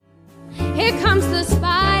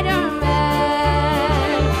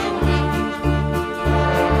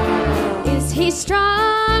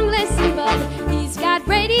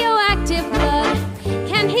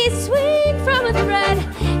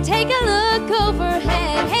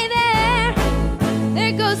overhead. Hey there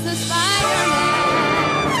goes the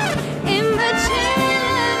Spider-Man. In the chill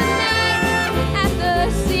of the night, at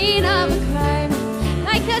the scene of a crime,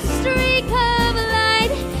 like a streak of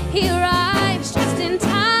light, he arrives just in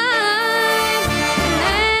time.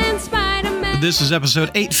 And Spider-Man. This is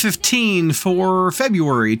episode 815 for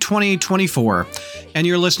February 2024, and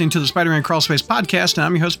you're listening to the Spider-Man Crawlspace podcast, and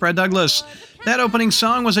I'm your host, Brad Douglas. That opening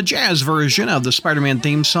song was a jazz version of the Spider-Man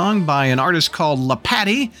theme song by an artist called La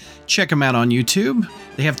Patty. Check them out on YouTube.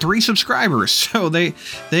 They have 3 subscribers, so they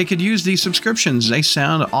could use these subscriptions. They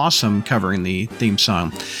sound awesome covering the theme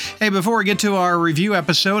song. Hey, before we get to our review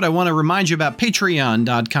episode, I want to remind you about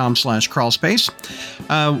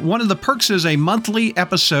patreon.com/crawlspace. One of the perks is a monthly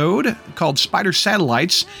episode called Spider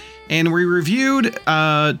Satellites, and we reviewed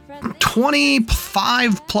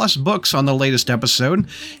 25 plus books on the latest episode,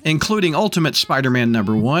 including Ultimate Spider-Man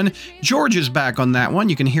 #1. George is back on that one.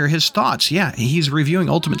 You can hear his thoughts. Yeah, he's reviewing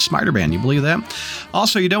Ultimate Spider-Man. You believe that?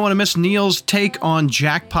 Also, you don't want to miss Neil's take on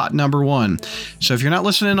Jackpot #1. So if you're not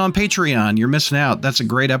listening on Patreon, you're missing out. That's a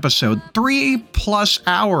great episode. 3+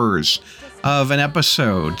 hours of an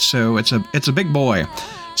episode. So it's a big boy.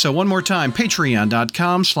 So one more time,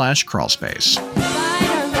 patreon.com/crawlspace.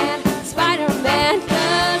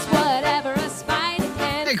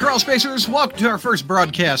 Crawlspacers, welcome to our first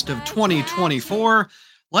broadcast of 2024.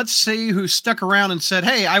 Let's see who stuck around and said,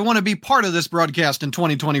 hey, I want to be part of this broadcast in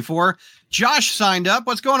 2024. Josh signed up.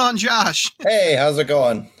 What's going on, Josh? Hey, how's it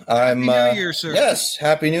going? Happy New Year, sir. Yes,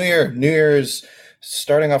 Happy New Year. New Year's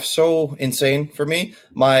starting off so insane for me.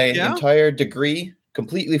 My entire degree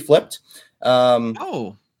completely flipped. Turns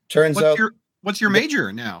out... What's your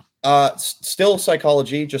major now? Still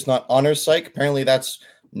psychology, just not honors psych. Apparently that's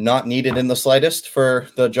not needed in the slightest for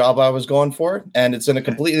the job I was going for, and it's in a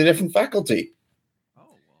completely different faculty.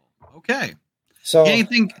 Oh, okay. So,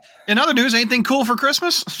 anything in other news? Anything cool for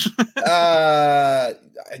Christmas?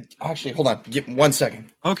 Actually, hold on. Give me 1 second.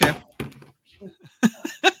 Okay.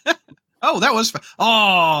 Oh, that was.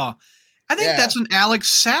 I think that's an Alex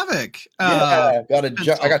Savick. I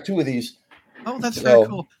got 2 of these. Oh, that's very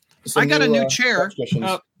cool. I got a new chair.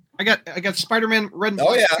 I got Spider-Man red and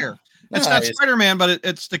black chair. It's not Spider-Man, but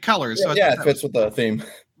it's the colors. So it fits with the theme.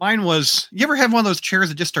 Mine was, you ever have one of those chairs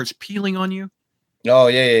that just starts peeling on you? Oh,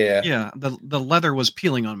 yeah. Yeah, the leather was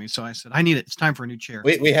peeling on me, so I said, I need it. It's time for a new chair.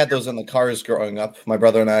 We had those in the cars growing up. My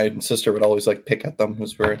brother and I and sister would always pick at them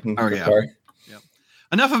as we're in the car. Yeah.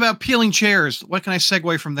 Enough about peeling chairs. What can I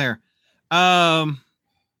segue from there?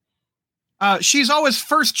 She's always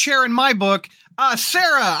first chair in my book.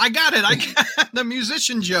 Sarah, I got it. I got the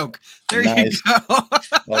musician joke. There you go.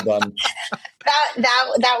 Well done.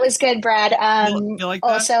 That was good, Brad. You like that?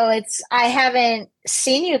 Also, I haven't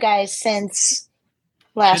seen you guys since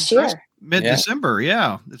last year. Mid-December,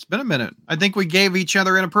 yeah. It's been a minute. I think we gave each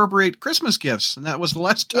other inappropriate Christmas gifts, and that was the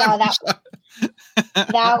last time. Yeah,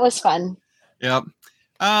 that was fun. Yep.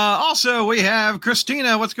 Also, we have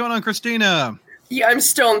Christina. What's going on, Christina? Yeah, I'm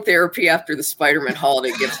still in therapy after the Spider-Man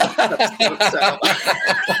holiday gifts. So.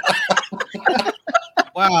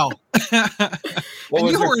 Wow. And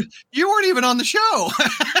you weren't even on the show.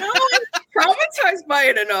 No, I'm traumatized by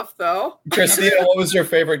it enough, though. Christina, what was your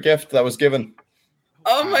favorite gift that was given?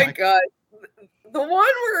 Oh, my God. The one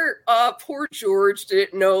where poor George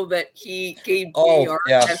didn't know that he gave JR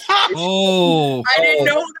as fetish. I didn't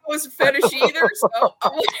know that was a fetish either, so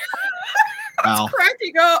I'm like... I was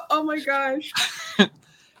cracking up. Oh my gosh.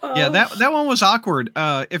 Yeah, that one was awkward.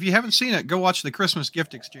 If you haven't seen it, go watch the Christmas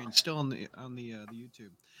gift exchange still on the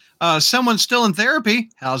YouTube. Someone's still in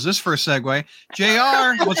therapy. How's this for a segue?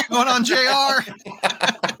 JR, what's going on, JR?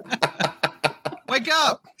 Wake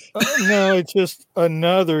up. Oh, no, it's just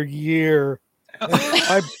another year.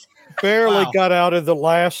 I barely got out of the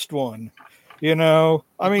last one. You know,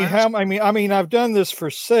 I've done this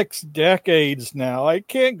for 6 decades now. I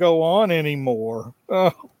can't go on anymore.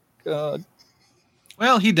 Oh, God.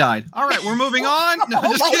 Well, he died. All right, we're moving on. No,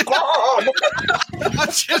 I'm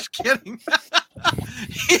just kidding.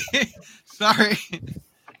 Sorry.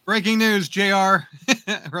 Breaking news, JR.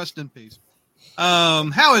 Rest in peace.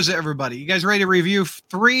 How is it, everybody? You guys ready to review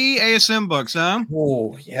 3 ASM books, huh?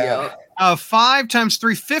 Oh, yeah. 5 times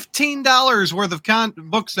 3, $15 worth of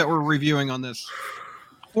books that we're reviewing on this.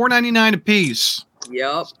 $4.99 a piece.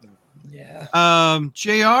 Yep. Yeah.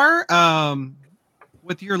 JR,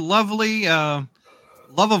 with your lovely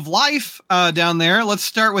love of life down there, let's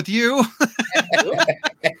start with you.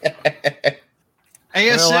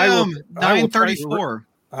 ASM 934.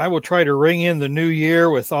 I will try to ring in the new year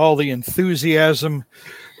with all the enthusiasm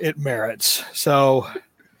it merits. So,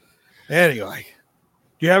 anyway,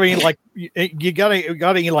 Do you have any like you got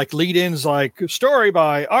any like lead-ins like story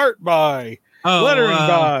by, art by, lettering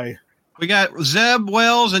by? We got Zeb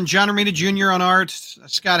Wells and John Romita Jr. on art,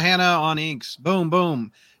 Scott Hanna on inks. Boom,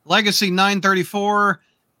 boom. Legacy 934,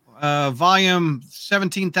 volume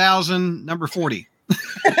 17,000, number 40.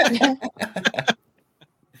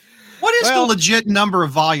 What is the legit number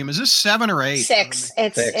of volume? Is this 7 or 8? 6.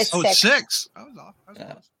 It's 6. I was off.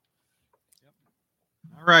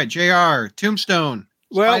 All right, JR, Tombstone.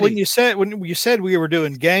 Well, Spidey. when you said we were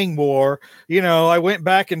doing Gang War, I went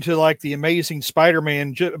back into like the Amazing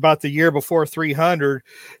Spider-Man about the year before 300,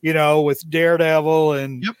 with Daredevil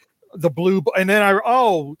and the Blue, and then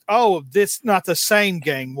this not the same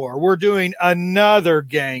Gang War. We're doing another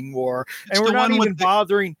Gang War, and we're not even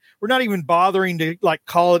bothering. We're not even bothering to like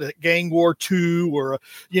call it a Gang War 2 or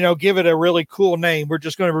give it a really cool name. We're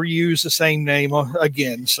just going to reuse the same name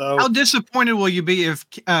again. So how disappointed will you be if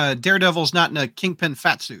Daredevil's not in a Kingpin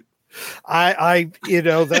fat suit? I'm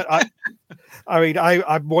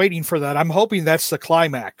waiting for that. I'm hoping that's the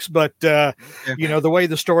climax, but the way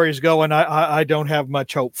the story is going, I don't have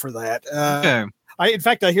much hope for that. Okay. In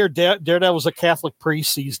fact, I hear Daredevil's a Catholic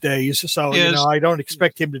priest these days, so I don't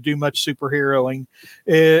expect him to do much superheroing.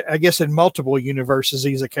 I guess in multiple universes,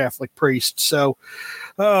 he's a Catholic priest. So,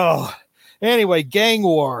 anyway, Gang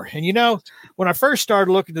War, and when I first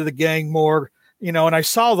started looking at the Gang War, and I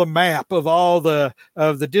saw the map of all the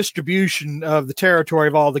distribution of the territory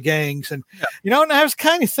of all the gangs, and and I was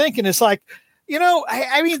kind of thinking, it's like,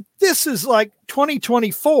 I mean, this is like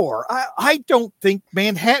 2024. I don't think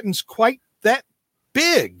Manhattan's quite that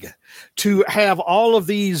big to have all of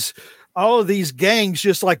these gangs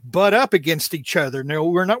just like butt up against each other. No,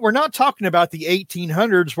 we're not talking about the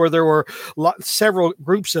 1800s where there were several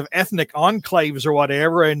groups of ethnic enclaves or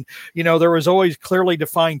whatever, and there was always clearly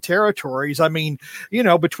defined territories. I mean,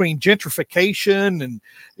 between gentrification and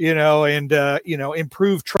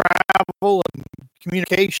improved travel and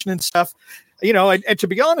communication and stuff, and to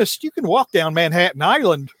be honest, you can walk down Manhattan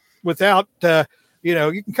Island without you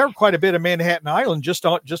can cover quite a bit of Manhattan Island just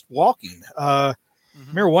walking.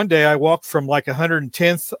 Remember one day I walked from like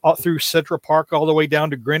 110th through Central Park all the way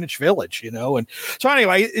down to Greenwich Village, and so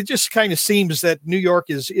anyway, it just kind of seems that New York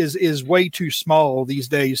is way too small these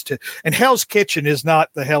days and Hell's Kitchen is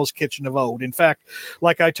not the Hell's Kitchen of old. In fact,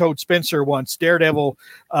 like I told Spencer once, Daredevil,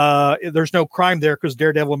 there's no crime there because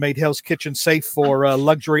Daredevil made Hell's Kitchen safe for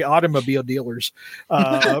luxury automobile dealers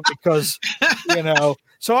because,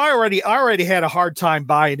 So I already had a hard time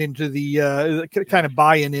buying into the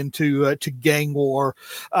to Gang War.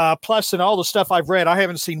 Plus, in all the stuff I've read, I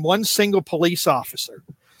haven't seen one single police officer.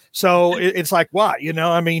 So it's like, what?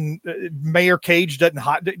 I mean, Mayor Cage did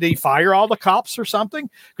he fire all the cops or something?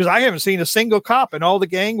 Because I haven't seen a single cop in all the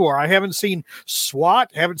Gang War. I haven't seen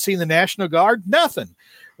SWAT, haven't seen the National Guard, nothing.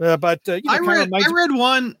 I read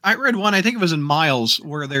one. I think it was in Miles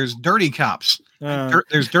where there's dirty cops.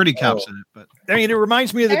 There's dirty cops in it, but I mean, it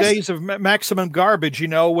reminds me of the days of Maximum Garbage.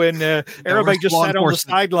 When everybody just sat on the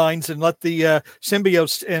sidelines and let the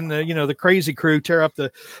symbiotes and the crazy crew tear up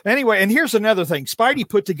the. Anyway, and here's another thing: Spidey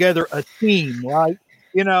put together a team, right?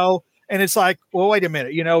 And it's like, well, wait a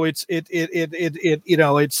minute. It's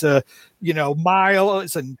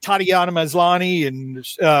Miles and Tatiana Maslany and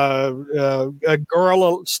a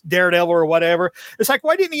girl, Daredevil or whatever. It's like,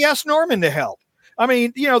 why didn't he ask Norman to help? I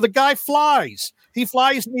mean, the guy flies. He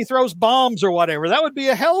flies and he throws bombs or whatever. That would be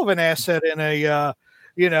a hell of an asset in a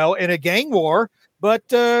gang war. But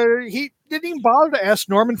he didn't even bother to ask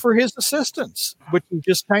Norman for his assistance, which is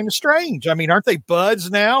just kind of strange. I mean, aren't they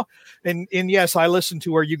buds now? And yes, I listened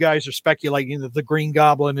to where you guys are speculating that the Green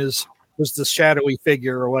Goblin was the shadowy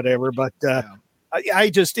figure or whatever. But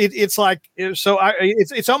it's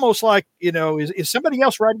almost like, is somebody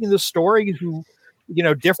else writing this story who,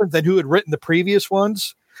 different than who had written the previous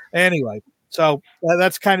ones? Anyway. So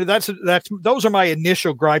those are my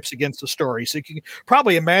initial gripes against the story. So you can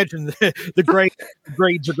probably imagine the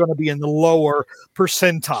grades are going to be in the lower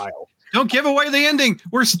percentile. Don't give away the ending.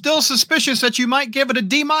 We're still suspicious that you might give it a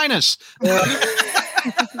D-. Well,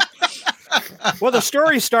 the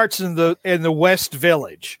story starts in the West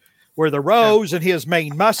Village, where the Rose and his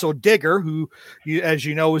main muscle, Digger, who, as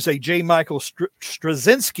you know, is a J. Michael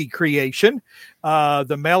Straczynski creation,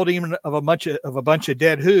 the melding of a bunch of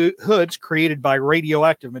dead hoods created by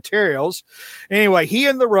radioactive materials. Anyway, he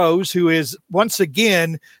and the Rose, who is once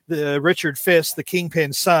again the Richard Fisk, the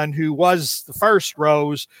Kingpin's son, who was the first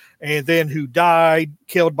Rose, and then who died,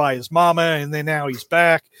 killed by his mama, and then now he's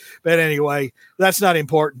back. But anyway, that's not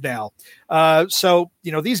important now. So,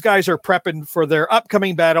 these guys are prepping for their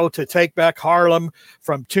upcoming battle to take back Harlem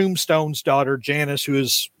from Tombstone's daughter, Janice, who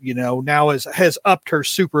is, now has upped her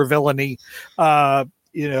super villainy, to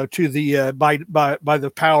the by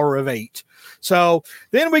the power of 8. So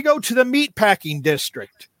then we go to the meatpacking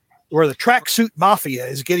district, where the tracksuit mafia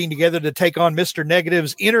is getting together to take on Mr.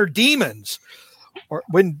 Negative's inner demons. Or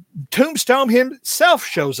when Tombstone himself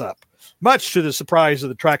shows up, much to the surprise of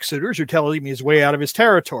the tracksuiters, who tell him he's way out of his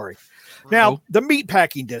territory. Now, the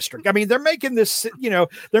meatpacking district, I mean, they're making this seem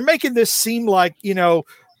like, that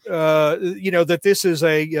this is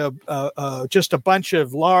just a bunch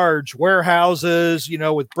of large warehouses,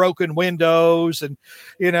 with broken windows and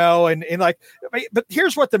but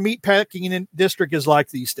here's what the meatpacking district is like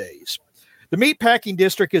these days. The meatpacking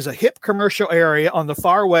district is a hip commercial area on the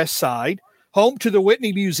far west side, home to the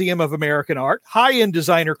Whitney Museum of American Art, high-end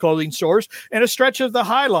designer clothing stores, and a stretch of the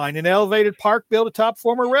High Line, an elevated park built atop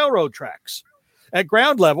former railroad tracks. At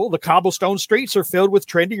ground level, the cobblestone streets are filled with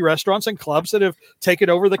trendy restaurants and clubs that have taken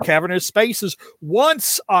over the cavernous spaces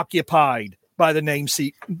once occupied by the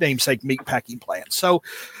namesake meatpacking plant. So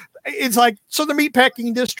it's like, the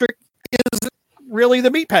meatpacking district isn't really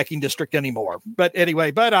the meatpacking district anymore. But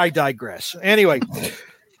anyway, I digress. Anyway.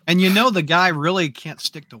 And the guy really can't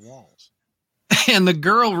stick to walls. And the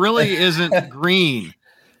girl really isn't green.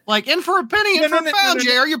 Like, in for a penny, in for a pound,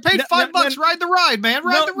 JR. You paid $5. Ride the ride, man.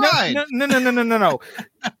 Ride the ride. No.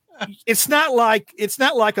 It's not like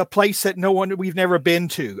a place that we've never been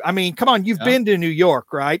to. I mean, come on, you've been to New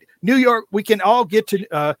York, right? New York, we can all get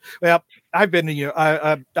to. I've been to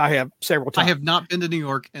I have several times. I have not been to New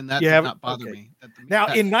York, and that did not bother me. Now,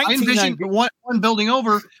 in 1990, one building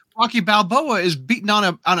over, Rocky Balboa is beating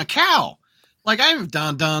on a cow. Like, I've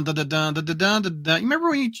done. You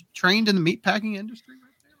remember when you trained in the meatpacking industry?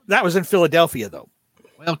 Right there? That was in Philadelphia, though.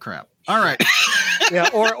 Well, crap. All right. Yeah.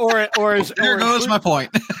 Or as there goes my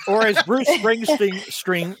point. Or as Bruce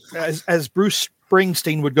Springsteen, as Bruce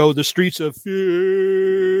Springsteen would go, the streets of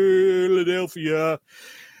Philadelphia.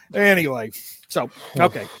 Anyway, so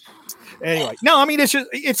okay. Anyway, no, I mean it's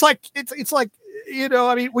like.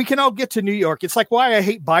 I mean, we can all get to New York. It's like why I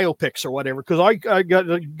hate biopics or whatever, because all I got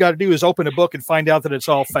to do is open a book and find out that it's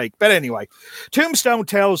all fake. But anyway, Tombstone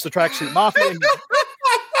tells the Tracksuit Mafia.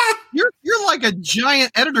 You're like a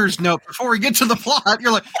giant editor's note before we get to the plot.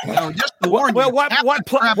 You're like, no, just to warn you. What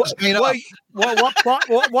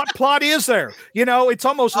plot is there? It's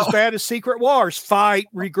almost as bad as Secret Wars. Fight,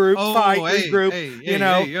 regroup, regroup.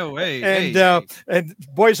 And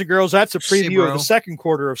boys and girls, that's a preview of the second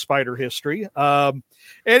quarter of Spider history.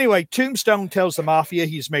 Anyway, Tombstone tells the Mafia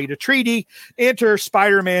he's made a treaty. Enter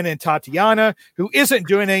Spider-Man and Tatiana, who isn't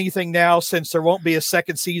doing anything now since there won't be a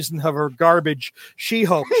second season of her garbage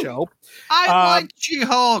She-Hulk show. I like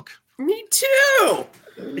She-Hulk. Me too.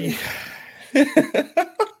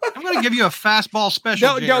 I'm going to give you a fastball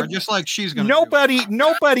special, just like she's going to.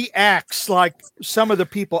 Nobody acts like some of the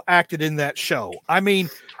people acted in that show. I mean,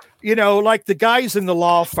 like the guys in the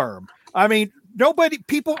law firm. I mean,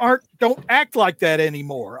 people don't act like that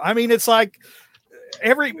anymore. I mean, it's like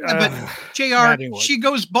but JR, she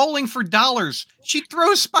goes bowling for dollars. She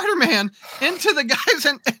throws Spider-Man into the guys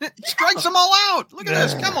and strikes them all out. Look at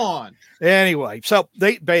this. Come on. Anyway, so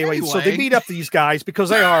they beat up these guys because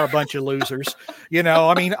they are a bunch of losers.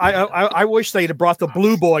 I mean, I wish they'd have brought the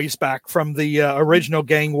Blue Boys back from the original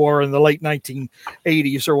gang war in the late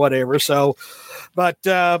 1980s or whatever. So, but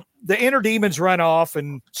the inner demons run off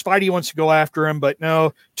and Spidey wants to go after him, but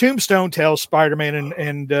no. Tombstone tells Spider-Man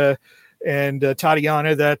and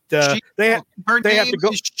Tatiana that they have to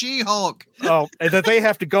go. She-Hulk. Oh, and that they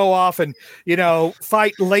have to go off and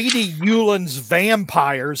fight Lady Yulin's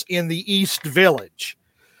vampires in the East Village.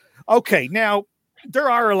 Okay, now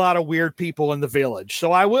there are a lot of weird people in the village,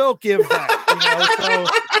 so I will give that.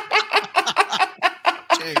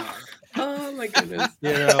 Oh my goodness.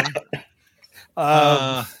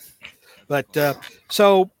 But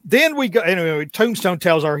so then we go. Anyway, Tombstone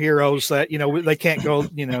tells our heroes that they can't go.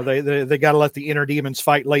 They got to let the inner demons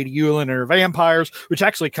fight Lady Yulin and her vampires, which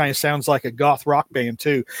actually kind of sounds like a goth rock band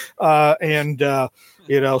too. So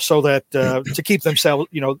that to keep themselves,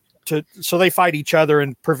 so they fight each other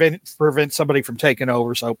and prevent somebody from taking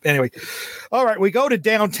over. So anyway, all right, we go to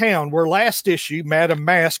downtown where last issue Madam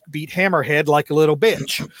Mask beat Hammerhead like a little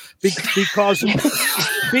bitch because.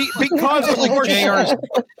 because of course, JR,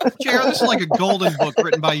 this is like a golden book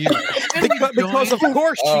written by you. Because of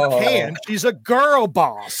course she can. She's a girl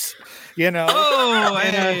boss, you know. Oh,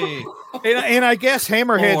 hey. And I guess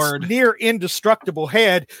Hammerhead's near indestructible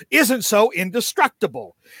head isn't so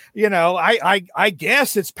indestructible. You know, I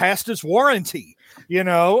guess it's past its warranty. You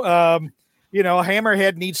know,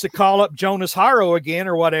 Hammerhead needs to call up Jonas Haro again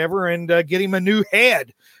or whatever and get him a new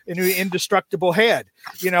head, a new indestructible head.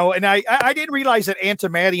 You know, and I didn't realize that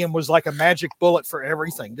antimanium was like a magic bullet for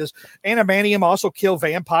everything. Does antimanium also kill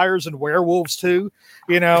vampires and werewolves too?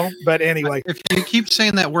 You know, but anyway. If you keep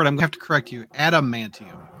saying that word, I'm going to have to correct you.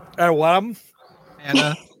 Adamantium. What?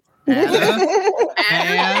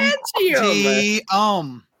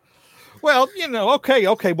 Adamantium. Well, you know,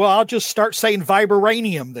 okay. Well, I'll just start saying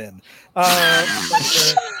vibranium then.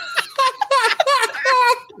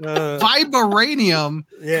 Vibranium.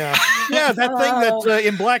 Yeah, that thing that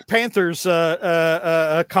in Black Panther's country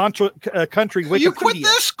Wikipedia. You quit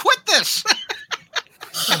this.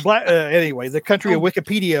 Anyway, the country of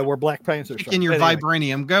Wikipedia where Black Panther's in your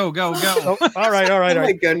vibranium. Go. Oh, all right. Oh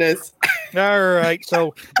my goodness. All right.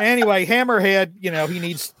 So anyway, Hammerhead, you know, he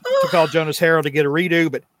needs to call Jonas Haro to get a redo,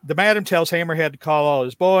 but the madam tells Hammerhead to call all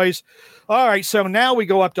his boys. All right. So now we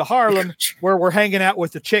go up to Harlem where we're hanging out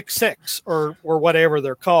with the Chick Six or whatever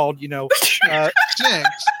they're called, you know. Six.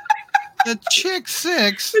 The Chick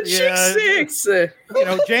Six. The Chick Six. You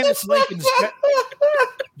know, Janice Lincoln's. I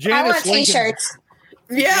want t-shirts.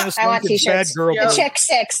 Yeah, I want t-shirts. The Chick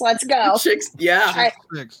Six. Let's go. Chicks. Yeah.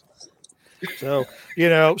 Six. So, you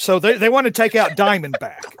know, so they want to take out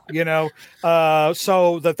Diamondback, you know,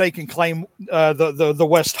 so that they can claim the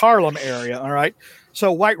West Harlem area. All right.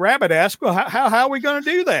 So White Rabbit asks, well, how are we going to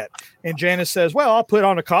do that? And Janice says, well, I'll put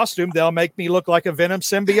on a costume. They'll make me look like a Venom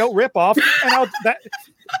symbiote ripoff.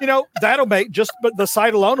 And that'll make but the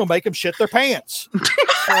sight alone will make them shit their pants.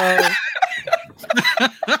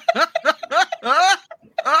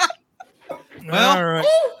 Well, all right.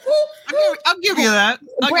 I'll give you that.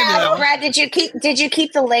 Brad, did you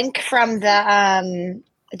keep the link from the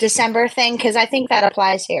December thing? Because I think that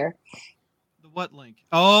applies here. The what link?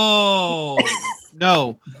 Oh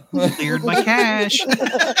no, cleared my cache.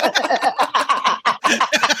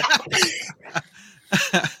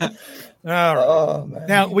 All right.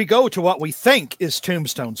 Now we go to what we think is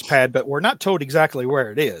Tombstone's pad, but we're not told exactly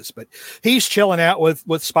where it is. But he's chilling out with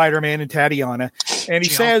Spider-Man and Tatiana, and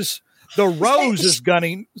he says, The Rose is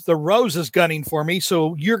gunning for me,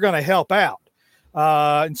 so you're going to help out.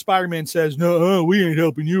 And Spider-Man says, no, we ain't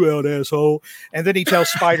helping you out, asshole. And then he tells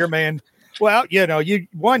Spider-Man, well, you know, you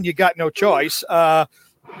got no choice.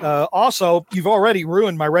 Also, you've already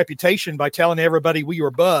ruined my reputation by telling everybody we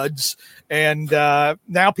were buds. And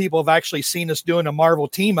now people have actually seen us doing a Marvel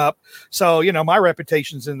team up. So, you know, my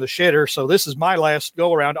reputation's in the shitter. So this is my last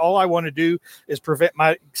go around. All I want to do is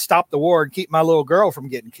stop the war and keep my little girl from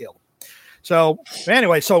getting killed. So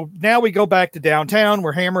anyway, so now we go back to downtown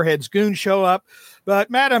where Hammerhead's goons show up. But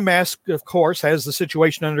Madame Mask, of course, has the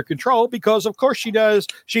situation under control because, of course, she does.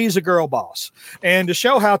 She's a girl boss. And to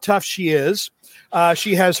show how tough she is,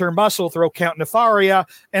 she has her muscle throw Count Nefaria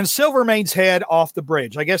and Silvermane's head off the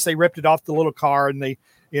bridge. I guess they ripped it off the little car and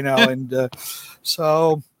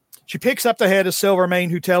so she picks up the head of Silvermane,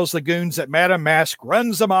 who tells the goons that Madame Mask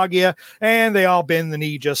runs the Magia, and they all bend the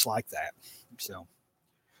knee just like that. So.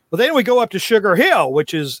 Well, then we go up to Sugar Hill,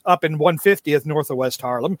 which is up in 150th north of West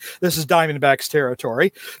Harlem. This is Diamondback's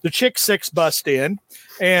territory. The Chick Six bust in,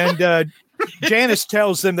 and Janice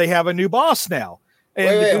tells them they have a new boss now.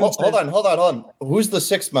 And hold on. Who's the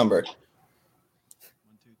sixth member?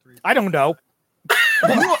 I don't know.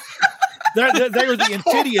 They were the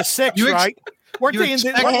Insidious Six, right? Weren't they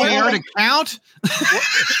to count?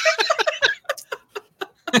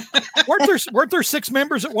 weren't there six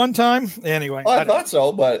members at one time? Anyway, I thought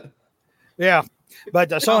so, but yeah.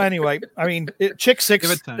 But so anyway, I mean, Chick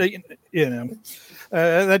Six, you know,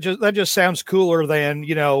 that just sounds cooler than,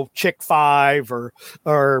 you know, Chick Five or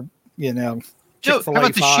you know,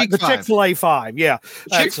 Chick-fil-A 5. The Chick-fil-A 5, yeah.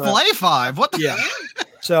 Chick-fil-A 5. What the? Yeah.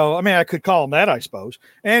 So, I mean, I could call them that, I suppose.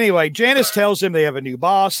 Anyway, Janice tells him they have a new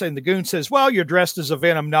boss, and the goon says, well, you're dressed as a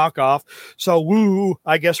Venom knockoff, so woo,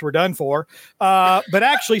 I guess we're done for. But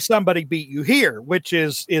actually, somebody beat you here, which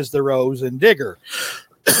is the Rose and Digger.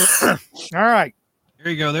 All right.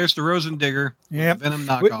 There you go. There's the Rose and Digger. Yeah. Venom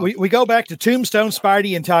knockoff. We go back to Tombstone,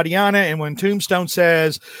 Spidey, and Tatiana, and when Tombstone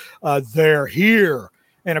says, they're here,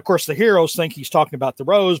 and of course, the heroes think he's talking about the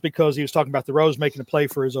Rose because he was talking about the Rose making a play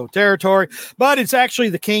for his own territory. But it's actually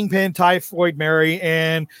the Kingpin, Typhoid Mary,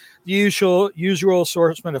 and the usual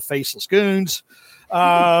assortment of faceless goons.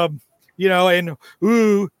 you know, and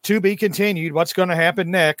ooh, to be continued. What's going to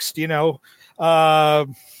happen next? You know, to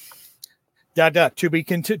be,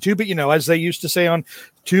 you know, as they used to say on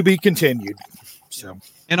To Be Continued. So,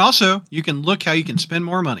 and also you can look how you can spend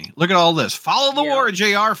more money. Look at all this. Follow the war,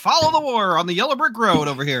 JR. Follow the war on the Yellow Brick Road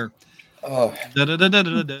over here. Oh. But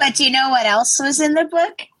do you know what else was in the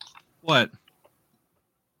book? What?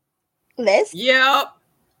 This? Yep.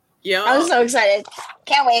 I'm so excited.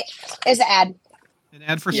 Can't wait. There's an ad. An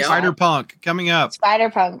ad for Spider-Punk coming up.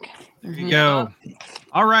 Spider-Punk. There you go.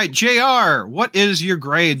 All right, JR, what is your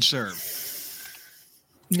grade, sir?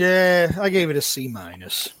 Yeah, I gave it a C-. C-. All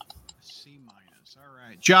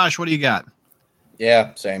right. Josh, what do you got?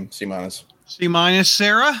 Yeah, same. C-. C-.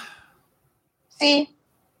 Sarah? C.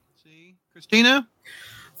 Christina?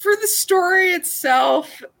 For the story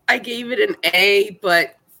itself, I gave it an A,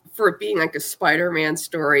 but for it being like a Spider-Man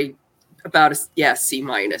story, about a C-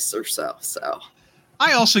 or so. So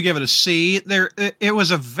I also give it a C. It was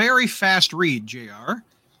a very fast read, JR.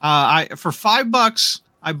 For $5,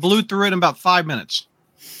 I blew through it in about 5 minutes.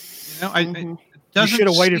 You know, you should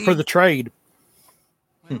have waited for the trade.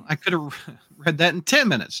 Well, I could have read that in 10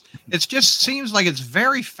 minutes. It just seems like it's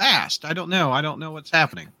very fast. I don't know. I don't know what's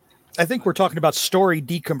happening. I think we're talking about story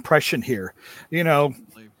decompression here. You know,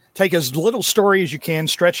 take as little story as you can,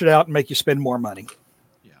 stretch it out, and make you spend more money.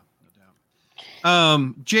 Yeah, no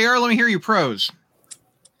doubt. JR, let me hear your pros.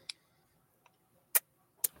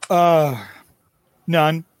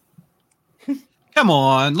 None. Come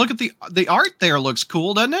on, look at the art there. Looks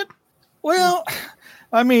cool, doesn't it? Well,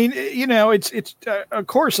 I mean, you know, it's of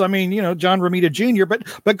course, I mean, you know, John Romita Jr.,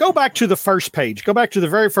 but go back to the first page. Go back to the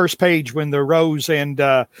very first page when the Rose and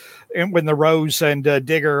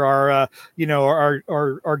Digger are you know,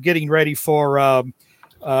 are getting ready for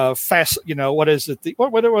fast, you know, what is it?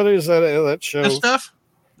 What is that show? The stuff?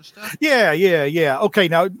 Yeah. Okay,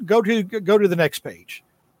 now go to the next page.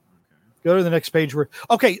 Go to the next page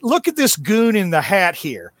look at this goon in the hat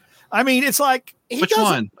here. I mean, it's like which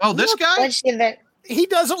one? Oh, this guy? He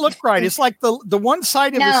doesn't look right. It's like the one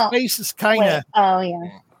side of his face is kind of. Oh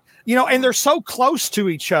yeah. You know, and they're so close to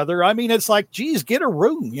each other. I mean, it's like, geez, get a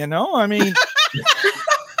room. You know, I mean,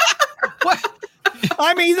 what?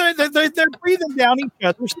 I mean, they're breathing down each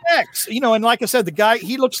other's necks. You know, and like I said, the guy,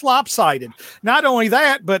 he looks lopsided. Not only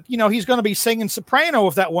that, but you know, he's going to be singing soprano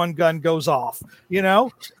if that one gun goes off. You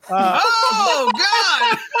know. Oh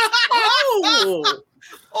God!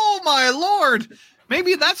 Oh my Lord!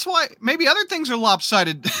 Maybe that's why. Maybe other things are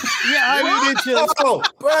lopsided. Yeah, I mean, it's just,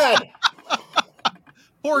 Brad.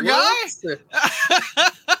 Poor guy. So,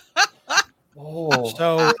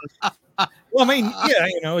 well, I mean, yeah,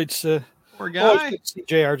 you know, it's poor guy.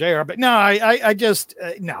 JR. But no, I just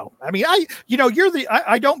no. I mean,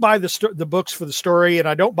 I don't buy the books for the story, and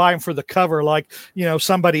I don't buy them for the cover, like you know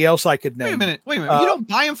somebody else I could name. Wait a minute. You don't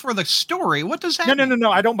buy them for the story. What does that?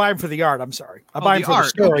 No. I don't buy them for the art. I'm sorry. I buy them for the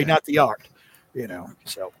story, not the art. You know,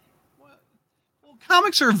 so. Well,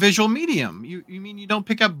 comics are a visual medium. You mean you don't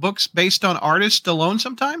pick up books based on artists alone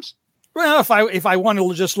sometimes? Well, if I want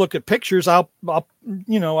to just look at pictures, I'll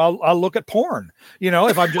look at porn. You know,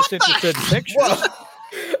 if I'm just interested in pictures.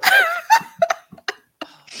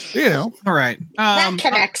 You know, all right. That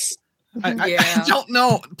connects. I don't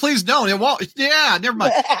know. Please don't. It won't. Yeah, never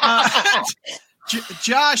mind.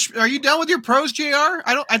 Josh, are you done with your pros, JR?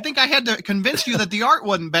 I think I had to convince you that the art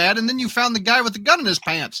wasn't bad, and then you found the guy with the gun in his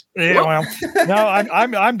pants. Yeah, well, no,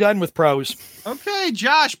 I'm done with pros. Okay,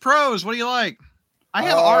 Josh, pros. What do you like? I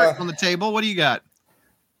have art on the table. What do you got?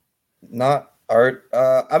 Not art.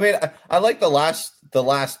 I mean, I like the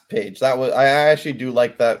last page. I actually do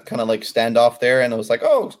like that kind of like standoff there, and it was like,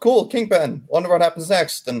 oh, cool, Kingpin. Wonder what happens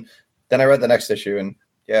next. And then I read the next issue, and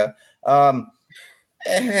yeah.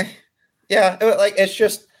 Yeah, it's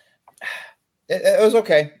just, it was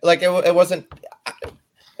okay. Like it wasn't,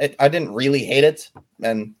 I didn't really hate it,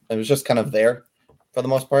 and it was just kind of there for the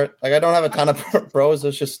most part. Like I don't have a ton of pros.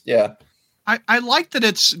 It's just, yeah. I like that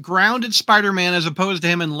it's grounded Spider-Man as opposed to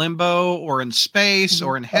him in limbo or in space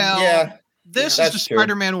or in hell. Yeah, this is the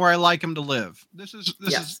Spider-Man where I like him to live.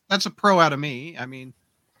 That's a pro out of me. I mean,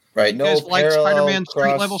 right? No, like Spider-Man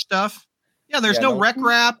street level stuff. Yeah, there's no rec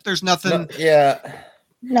rap. There's nothing.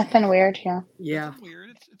 Nothing weird, yeah. Yeah.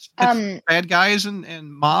 Weird. It's bad guys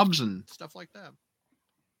and mobs and stuff like that.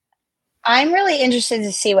 I'm really interested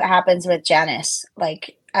to see what happens with Janice.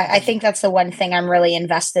 Like, I think that's the one thing I'm really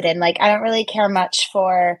invested in. Like, I don't really care much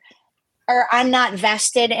or I'm not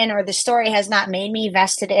vested in, or the story has not made me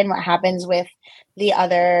vested in what happens with the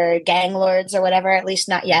other gang lords or whatever, at least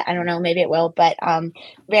not yet. I don't know, maybe it will, but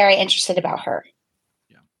very interested about her.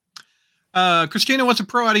 Yeah. Christina, what's a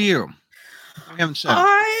pro out of you? I haven't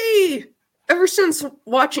said. Ever since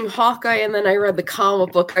watching Hawkeye and then I read the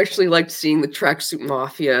comic book, I actually liked seeing the Tracksuit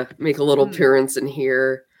Mafia make a little appearance in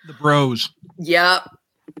here. The Bros. Yep.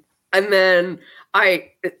 And then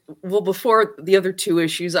before the other 2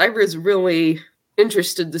 issues, I was really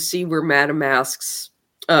interested to see where Madame Mask's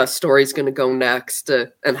story is going to go next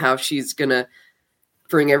and how she's going to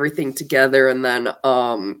bring everything together. And then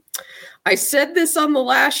I said this on the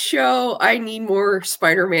last show, I need more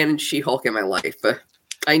Spider-Man and She-Hulk in my life.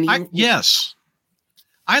 Yes.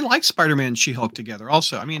 I like Spider-Man and She-Hulk together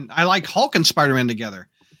also. I mean, I like Hulk and Spider-Man together.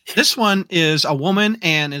 This one is a woman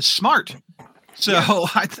and is smart. So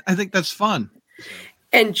I think that's fun.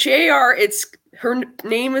 And JR, her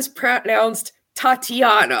name is pronounced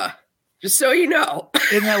Tatiana. Just so you know.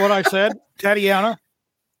 Isn't that what I said? Tatiana?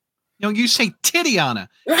 No, you say Titiana.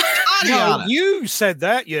 No, you said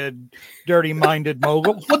that, you dirty-minded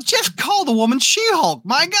mogul. Well, just call the woman She-Hulk.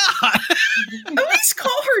 My God. Let's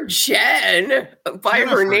call her Jen by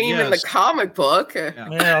her name in the comic book.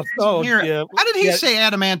 Yeah. Oh, yeah. How did he say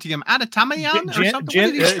adamantium? Adamamion or something?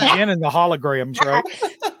 Jen and the holograms, right?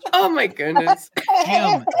 Oh, my goodness.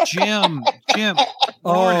 Jim.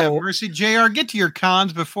 Lord have mercy. JR, get to your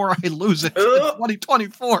cons before I lose it.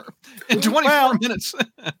 2024 in 24 minutes.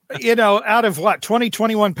 Out of 20,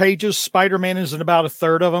 21 pages, Spider-Man is in about a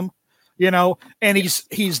third of them, and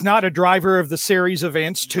he's not a driver of the series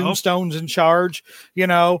events. Tombstone's in charge,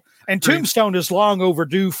 and Tombstone is long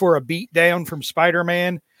overdue for a beat down from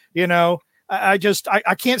Spider-Man. I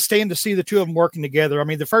can't stand to see the two of them working together. I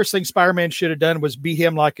mean, the first thing Spider-Man should have done was be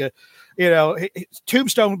him like a,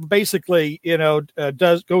 Tombstone basically,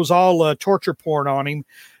 goes all torture porn on him,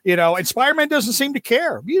 and Spider-Man doesn't seem to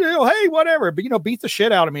care. Hey, whatever, but beat the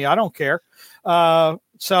shit out of me. I don't care.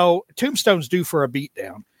 So Tombstone's due for a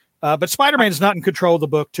beatdown. But Spider-Man is not in control of the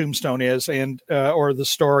book. Tombstone is, and or the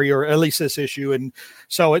story, or at least this issue. And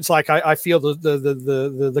so it's like I feel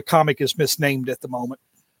the comic is misnamed at the moment.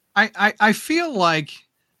 I feel like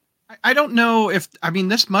I don't know if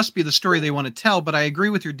this must be the story they want to tell, but I agree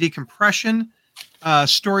with your decompression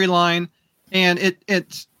storyline, and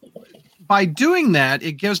it's by doing that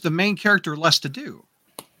it gives the main character less to do,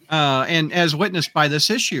 and as witnessed by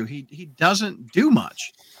this issue, he doesn't do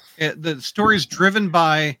much. The story is driven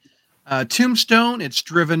by Tombstone, it's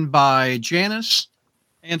driven by Janice,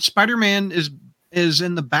 and Spider-Man is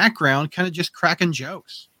in the background, kind of just cracking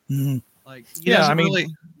jokes. Mm-hmm. Like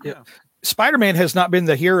Spider-Man has not been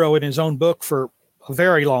the hero in his own book for a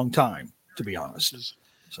very long time, to be honest. This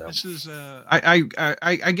is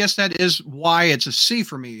I guess that is why it's a C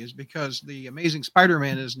for me, is because the Amazing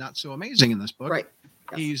Spider-Man is not so amazing in this book. Right.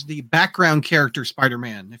 He's the background character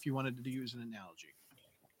Spider-Man, if you wanted to use an analogy.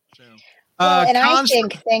 So, and I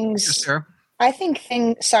think things. Yes, I think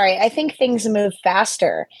things move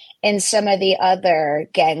faster in some of the other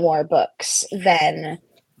gang war books than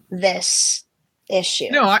this issue.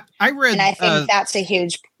 No, I read, and I think that's a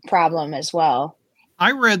huge problem as well.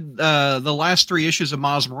 I read the last 3 issues of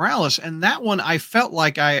Miles Morales, and that one I felt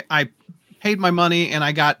like I paid my money and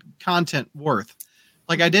I got content worth.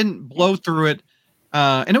 Like I didn't blow through it,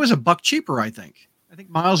 and it was $1 cheaper. I think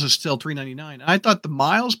Miles is still $3.99. And I thought the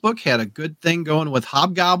Miles book had a good thing going with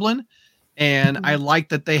Hobgoblin, and I liked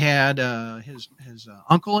that they had his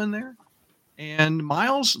uncle in there, and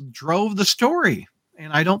Miles drove the story.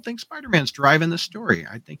 And I don't think Spider-Man's driving the story.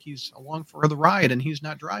 I think he's along for the ride, and he's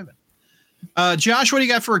not driving. Josh, what do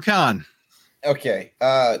you got for a con? Okay.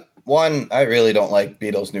 One, I really don't like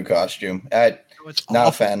Beetle's new costume. Not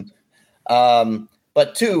a fan.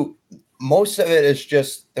 But 2, most of it is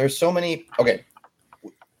just, there's so many. Okay.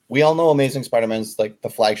 We all know Amazing Spider-Man's like the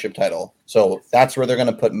flagship title. So that's where they're going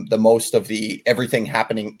to put the most of the everything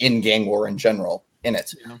happening in gang war in general in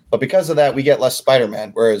it. Yeah. But because of that, we get less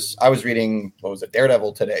Spider-Man. Whereas I was reading,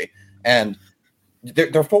 Daredevil today, and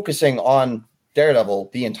they're focusing on Daredevil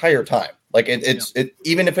the entire time. Like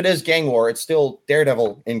even if it is gang war, it's still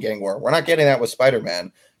Daredevil in gang war. We're not getting that with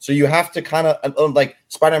Spider-Man. So you have to kind of like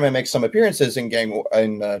Spider-Man makes some appearances in gang war,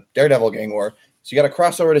 in Daredevil gang war. So you got to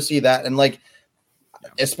cross over to see that. And like,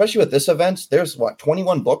 especially with this event, there's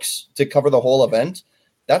 21 books to cover the whole event.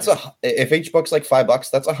 That's if each book's like $5,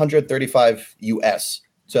 that's $135 US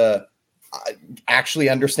to actually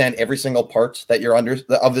understand every single part that you're under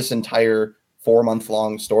of this entire 4-month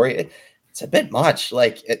long story. It's a bit much.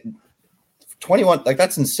 Like 21, like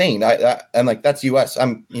that's insane. I'm like, that's US.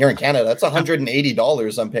 I'm here in Canada. That's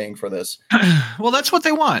 $180 I'm paying for this. Well, that's what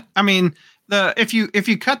they want. I mean, if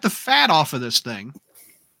you cut the fat off of this thing,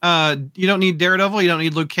 you don't need Daredevil. You don't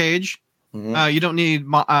need Luke Cage. Mm-hmm. You don't need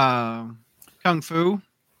Kung Fu,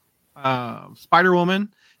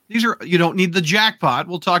 Spider-Woman. you don't need the jackpot.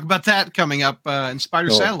 We'll talk about that coming up in Spider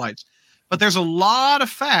Satellites. But there's a lot of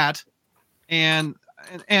fat, and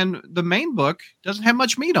the main book doesn't have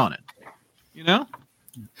much meat on it. You know?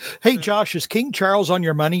 Hey, Josh, is King Charles on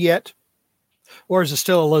your money yet? Or is it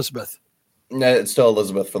still Elizabeth? No, it's still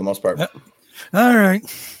Elizabeth for the most part. All right.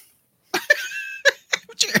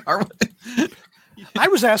 I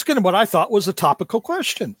was asking him what I thought was a topical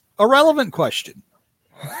question, a relevant question.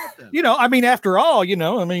 You know, I mean, after all,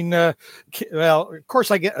 well, of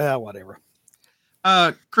course I get whatever.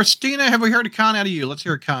 Christina, have we heard a con out of you? Let's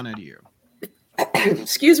hear a con out of you.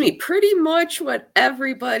 Excuse me. Pretty much what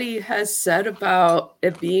everybody has said about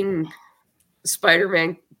it being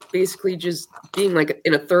Spider-Man basically just being like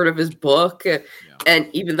in a third of his book. Yeah. And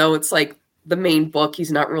even though it's like the main book,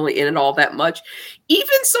 he's not really in it all that much.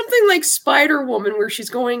 Even something like Spider-Woman, where she's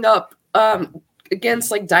going up against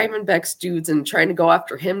like Diamondback's dudes and trying to go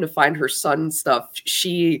after him to find her son and stuff.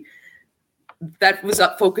 That was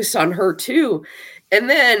up focused on her too. And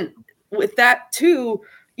then with that too,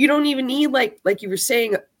 you don't even need like you were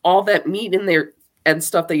saying, all that meat in there and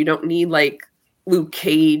stuff that you don't need, like Luke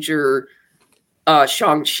Cage or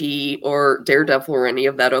Shang-Chi or Daredevil or any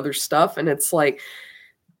of that other stuff. And it's like,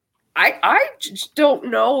 I just don't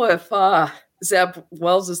know if Zeb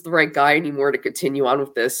Wells is the right guy anymore to continue on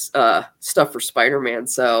with this stuff for Spider-Man.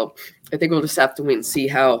 So I think we'll just have to wait and see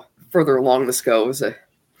how further along this goes.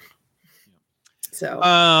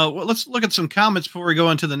 Well, let's look at some comments before we go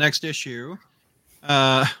into the next issue.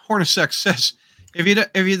 Hornacek says, if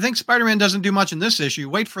you think Spider-Man doesn't do much in this issue,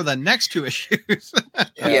 wait for the next 2 issues.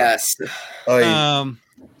 Yes.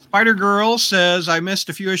 Spider-Girl says, I missed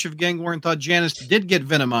a few issues of Gang War and thought Janice did get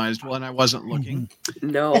venomized when I wasn't looking.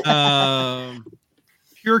 No.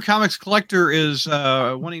 Pure Comics Collector is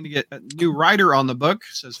wanting to get a new writer on the book,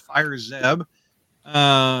 says Fire Zeb.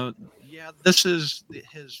 This is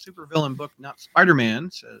his supervillain book, not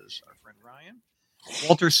Spider-Man, says our friend Ryan.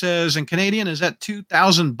 Walter says, in Canadian, is that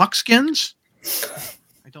 2,000 buckskins?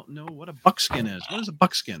 I don't know what a buckskin is. What is a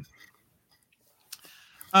buckskin?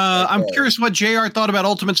 I'm curious what JR thought about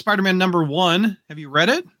Ultimate Spider-Man #1. Have you read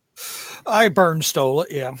it? I stole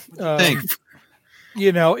it. Yeah. Thanks.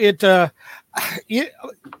 You know,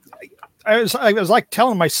 I was like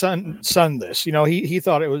telling my son this, you know, he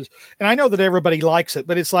thought it was, and I know that everybody likes it,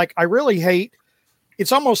 but it's like, I really hate,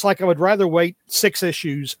 it's almost like I would rather wait 6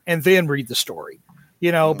 issues and then read the story,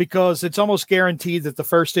 you know, because it's almost guaranteed that the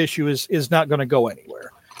first issue is not going to go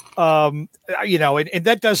anywhere. You know, and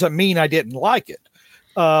that doesn't mean I didn't like it.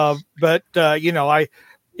 But you know,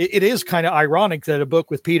 it is kind of ironic that a book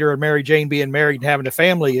with Peter and Mary Jane being married and having a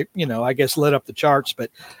family, you know, I guess lit up the charts, but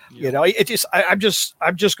you know, it just, I'm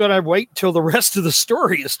just going to wait till the rest of the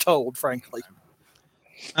story is told, frankly.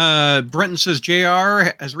 Brenton says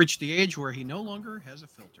JR has reached the age where he no longer has a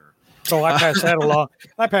filter. Oh, I passed that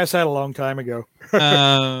a long time ago.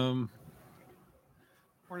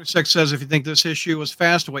 Hornacek says, if you think this issue was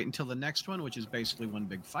fast, wait until the next one, which is basically one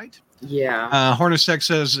big fight. Yeah. Hornacek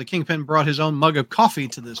says the Kingpin brought his own mug of coffee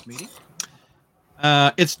to this meeting.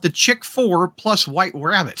 It's the Chick 4 plus White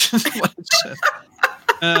Rabbit.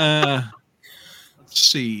 Let's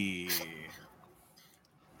see.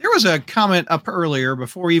 There was a comment up earlier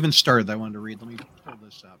before we even started that I wanted to read. Let me pull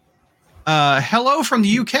this up. Hello from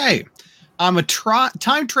the UK. I'm a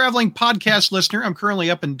time-traveling podcast listener. I'm currently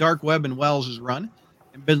up in Dark Web and Wells' run.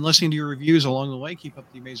 I've been listening to your reviews along the way. Keep up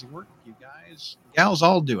the amazing work. You guys, gals,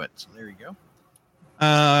 all do it. So there you go.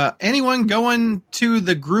 Anyone going to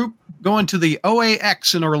the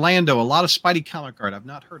OAX in Orlando? A lot of Spidey comic art. I've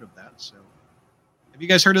not heard of that. So, have you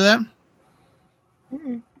guys heard of that?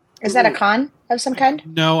 Is that a con of some kind?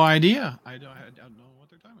 No idea. I don't know what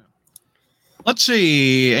they're talking about. Let's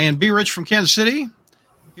see. And B. Rich from Kansas City.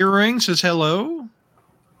 Earring says hello.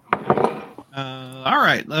 All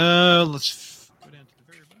right. Let's.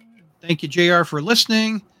 Thank you, JR, for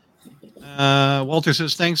listening. Walter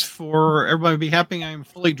says, thanks for everybody be happy. I'm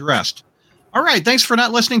fully dressed. All right. Thanks for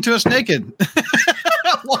not listening to us naked.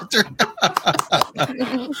 Walter.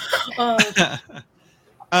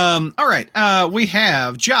 All right. We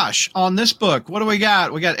have Josh on this book. What do we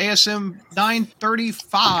got? We got ASM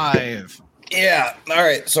 935. Yeah. All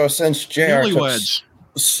right. So since JR took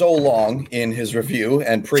so long in his review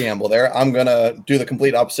and preamble there, I'm going to do the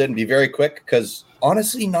complete opposite and be very quick because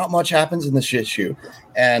honestly, not much happens in this issue.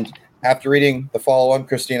 And after reading the follow-on,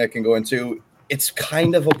 Christina can go into, it's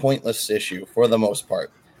kind of a pointless issue for the most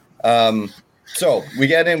part. So we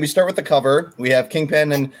get in, we start with the cover. We have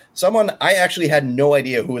Kingpin and someone, I actually had no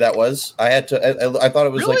idea who that was. I thought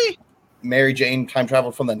it was really? Like Mary Jane time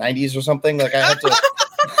travel from the 90s or something. Like I had to.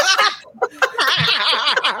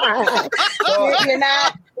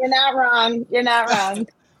 You're not wrong. You're not wrong.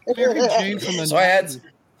 Mary Jane from the So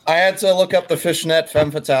I had to look up the fishnet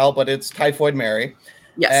femme fatale, but it's Typhoid Mary.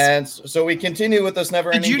 Yes. And so we continue with this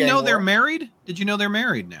never-ending. Did you know they're war. married? Did you know they're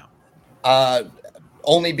married now?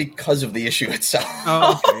 Only because of the issue itself.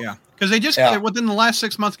 Oh, okay, yeah. Because they just within the last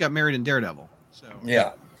 6 months got married in Daredevil. So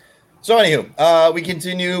yeah. So anywho, we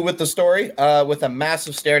continue with the story with a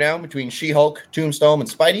massive stare down between She-Hulk, Tombstone, and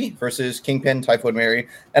Spidey versus Kingpin, Typhoid Mary,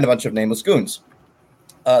 and a bunch of nameless goons.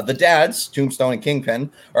 The dads, Tombstone and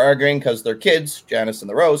Kingpin, are arguing because their kids, Janice and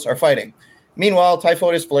the Rose, are fighting. Meanwhile,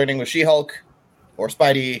 Typhoid is flirting with She-Hulk, or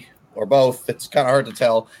Spidey, or both. It's kind of hard to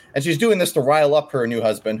tell. And she's doing this to rile up her new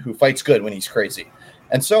husband, who fights good when he's crazy.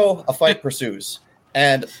 And so a fight pursues.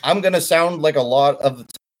 And I'm going to sound like a lot of the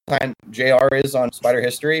time JR is on Spider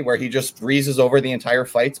History, where he just breezes over the entire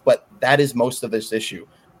fights, but that is most of this issue.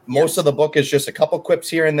 Most of the book is just a couple quips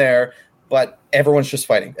here and there, but everyone's just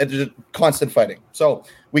fighting. It's just constant fighting. So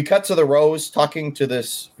we cut to the Rose talking to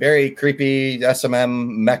this very creepy SMM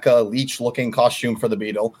mecha leech-looking costume for the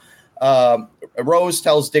Beetle. Rose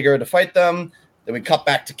tells Digger to fight them. Then we cut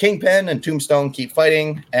back to Kingpin and Tombstone keep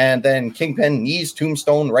fighting, and then Kingpin knees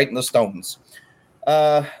Tombstone right in the stones.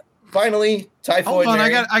 Finally, Typhoid. Hold on,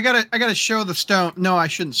 Mary. I gotta show the stone. No, I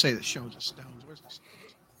shouldn't say the show the stones. Where's the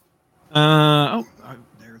stones?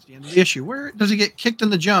 There's the end of the issue. Where does he get kicked in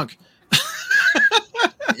the junk?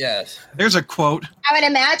 Yes. There's a quote. I would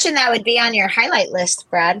imagine that would be on your highlight list,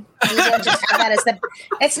 Brad. You don't just have that as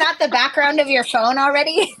it's not the background of your phone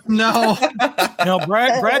already. No. No,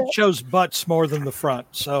 Brad shows butts more than the front.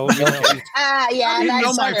 So, you know. Yeah,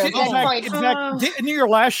 that's true. Good point. In fact, in your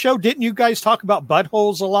last show, didn't you guys talk about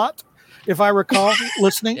buttholes a lot? If I recall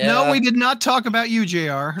listening. Yeah. No, we did not talk about you,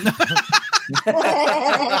 JR.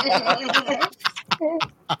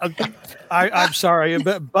 I'm sorry,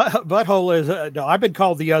 but butthole is no. I've been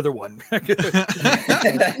called the other one Within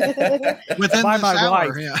by this my hour,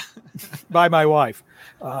 wife. yeah. By my wife.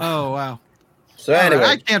 Oh wow. So anyway,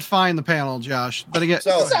 I can't find the panel, Josh. But again,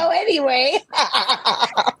 So- So anyway,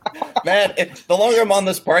 man, the longer I'm on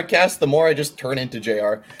this podcast, the more I just turn into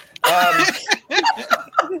JR.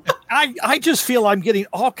 I just feel I'm getting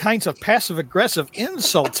all kinds of passive aggressive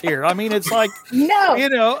insults here. I mean, it's like, no, you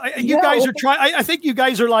know, you guys are trying. I think you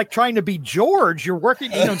guys are like trying to be George. You're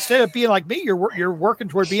working, you know, instead of being like me, you're working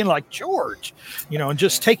toward being like George, you know, and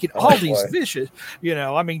just taking all these vicious, you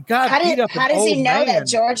know. I mean, God, how does he know that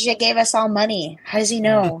Georgia gave us all money? How does he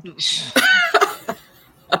know?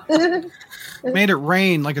 made it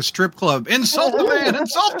rain like a strip club. Insult the man!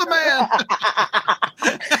 Insult the man!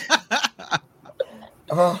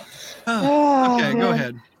 Okay, go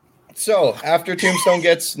ahead. So after Tombstone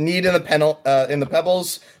gets kneed in the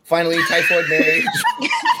pebbles, finally Typhoid Mary.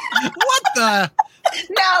 What the?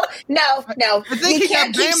 No. I think You he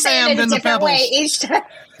can't got keep Bam saying it Bammed a in the different way pebbles. each time.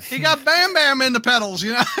 He got Bam Bam in the pedals,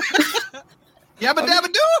 you know. Yabba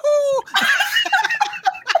dabba doo!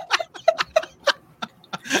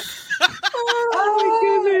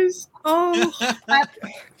 Oh my goodness! Oh,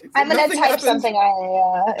 I'm gonna Nothing type happens. something.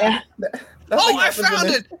 Oh, I found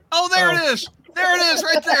it! Oh, there it is! There it is,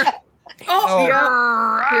 right there. oh,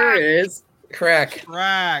 yeah. Here it is. Crack.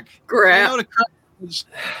 Crack. Crap. You know the crack is-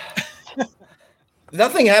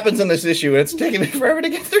 Nothing happens in this issue. It's taking me forever to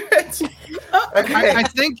get through it. Okay. I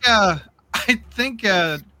think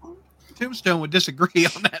Tombstone would disagree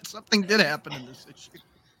on that. Something did happen in this issue.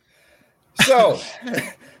 So,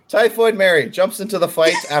 Typhoid Mary jumps into the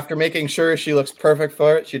fight after making sure she looks perfect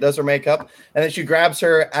for it. She does her makeup, and then she grabs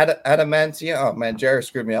her adamantium. Oh man, Jared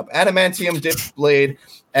screwed me up. Adamantium dipped blade,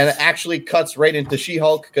 and it actually cuts right into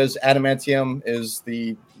She-Hulk because adamantium is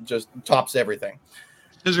just tops everything.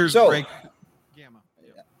 Scissors So- break gamma.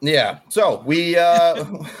 Yeah. So we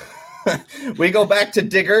we go back to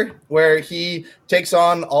Digger, where he takes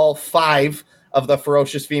on all 5 of the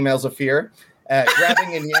ferocious females of fear,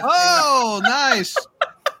 grabbing and yanking. Oh, nice.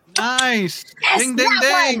 Nice. Yes, Ding, ding,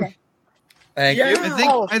 that ding. one. Thank Yeah.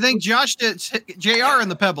 you. I think Josh did JR in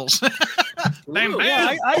the pebbles. Bam, bam.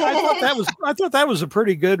 Yeah, I thought that was a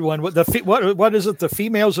pretty good one. What is it? The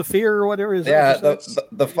females of fear or whatever is Yeah, that?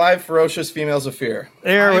 the 5 ferocious females of fear.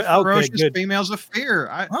 There, Five okay, ferocious good. females of fear.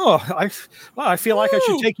 I feel like I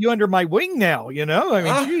should take you under my wing now. You know, I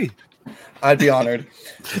mean, Ah. gee. I'd be honored.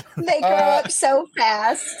 They grow up so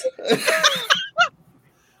fast.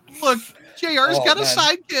 Look, JR's got a man.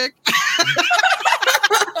 sidekick.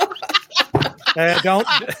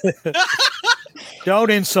 Don't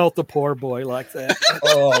insult the poor boy like that.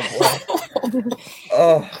 Oh, boy.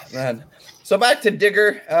 Oh, man. So back to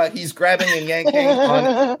Digger. He's grabbing and yanking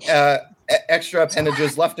on extra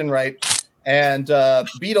appendages left and right. And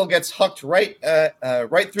Beetle gets hucked right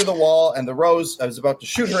through the wall, and the Rose is about to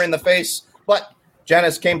shoot her in the face, but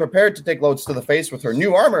Janice came prepared to take loads to the face with her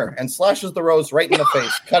new armor and slashes the Rose right in the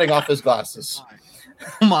face, cutting off his glasses.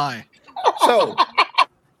 Oh my. So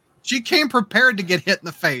she came prepared to get hit in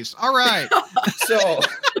the face. All right. So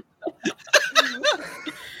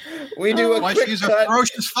we do a quick she's cut. A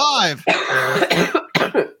ferocious 5.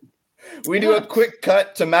 We do a quick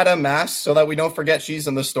cut to Madame Mass so that we don't forget she's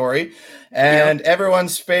in the story. And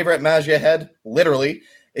everyone's favorite Magia head, literally,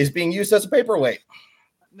 is being used as a paperweight.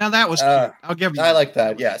 Now that was cute. I'll give you. I like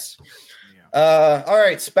that. Yes. All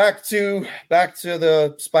right. Back to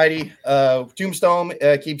the Spidey. Tombstone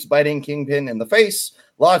keeps biting Kingpin in the face.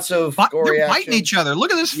 Lots of gory they're action. biting each other.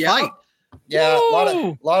 Look at this fight. Yeah,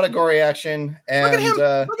 a lot of gory action. And look at him.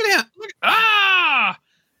 Look at him.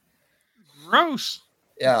 Gross.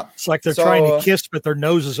 Yeah. It's like they're trying to kiss, but their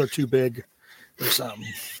noses are too big or something.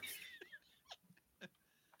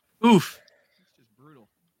 Oof. It's just brutal.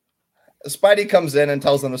 Spidey comes in and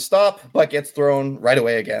tells them to stop, but gets thrown right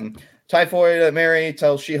away again. Typhoid Mary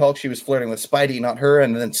tells She-Hulk she was flirting with Spidey, not her,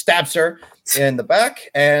 and then stabs her in the back,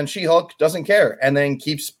 and She-Hulk doesn't care and then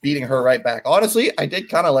keeps beating her right back. Honestly, I did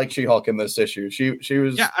kind of like She-Hulk in this issue. She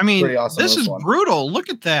was pretty awesome. This is brutal. Look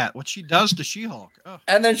at that. What she does to She-Hulk. Oh.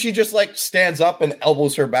 And then she just like stands up and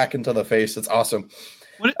elbows her back into the face. It's awesome.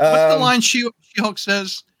 What's the line She-Hulk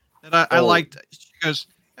says that I liked? She goes,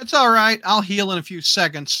 "It's all right. I'll heal in a few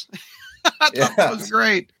seconds." I thought that was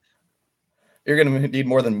great. You're going to need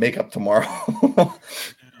more than makeup tomorrow. Where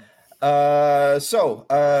was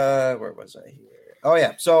I here? Oh,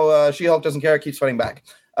 yeah. So She-Hulk doesn't care, keeps fighting back.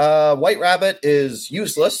 White Rabbit is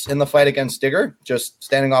useless in the fight against Digger, just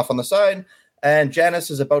standing off on the side. And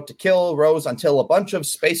Janice is about to kill Rose until a bunch of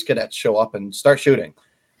space cadets show up and start shooting.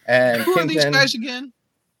 And who are these guys again?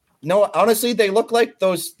 No, honestly, they look like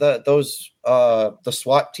the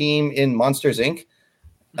SWAT team in Monsters, Inc.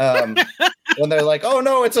 When they're like, "Oh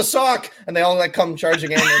no, it's a sock," and they all like come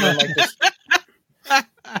charging in, and then like this.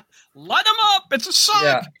 Light them up! It's a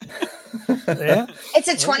sock. Yeah. It's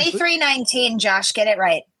a 2319. Josh, get it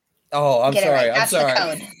right. Oh, I'm sorry. Right. That's I'm sorry. The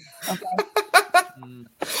code. Okay.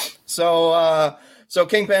 So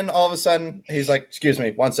Kingpin, all of a sudden, he's like, "Excuse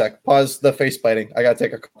me, one sec. Pause the face biting. I gotta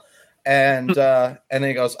take a call." And then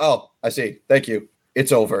he goes, "Oh, I see. Thank you.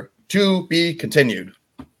 It's over. To be continued."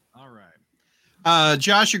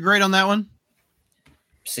 Josh, you're great on that one.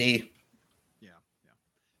 C. Yeah.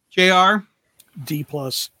 JR. D+.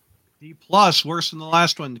 D+, worse than the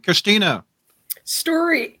last one. Christina.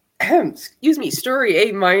 Story A-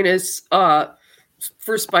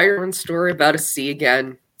 for Spider-Man story, about a C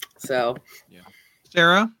again. So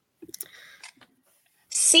Sarah.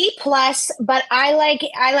 C+, but I like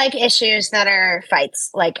issues that are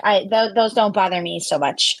fights. Like those don't bother me so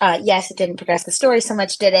much. Yes, it didn't progress the story so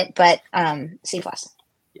much, did it? But C+.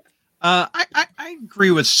 I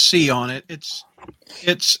agree with C on it.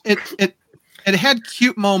 It had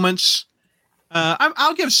cute moments.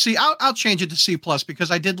 I'll give C. I'll change it to C+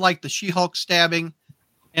 because I did like the She-Hulk stabbing,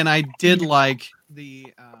 and I did like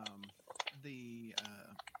the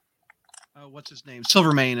what's his name,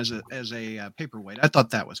 Silvermane as a paperweight. I thought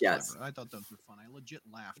that was clever. I thought those were fun. I legit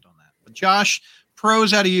laughed on that. But Josh,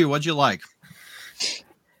 pros out of you. What'd you like?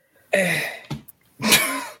 Did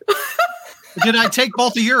I take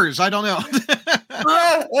both of yours? I don't know.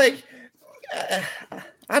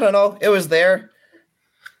 I don't know. It was there.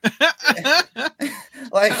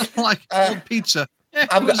 like old pizza.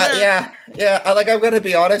 I'm going to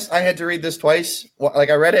be honest. I had to read this twice. Like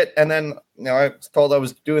I read it, and then I was told I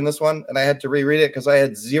was doing this one, and I had to reread it because I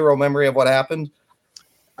had zero memory of what happened.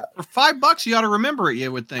 For $5, you ought to remember it. You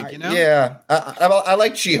would think, Yeah, I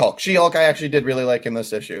like She-Hulk. She-Hulk, I actually did really like in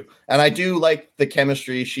this issue, and I do like the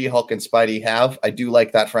chemistry She-Hulk and Spidey have. I do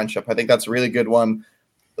like that friendship. I think that's a really good one.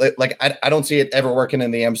 Like I don't see it ever working in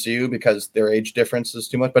the MCU because their age difference is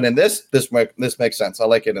too much. But in this makes sense. I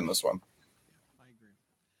like it in this one.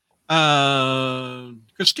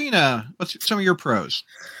 Christina, what's some of your pros?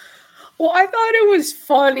 Well, I thought it was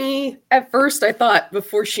funny. At first, I thought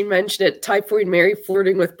before she mentioned it, Typhoid Mary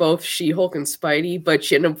flirting with both She-Hulk and Spidey, but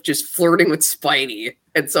she ended up just flirting with Spidey.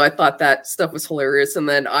 And so I thought that stuff was hilarious. And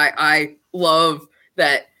then I love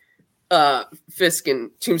that Fisk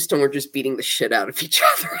and Tombstone were just beating the shit out of each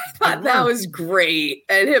other. I thought that was great.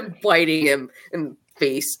 And him biting him in the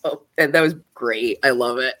face. Oh, and that was great. I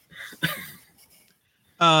love it.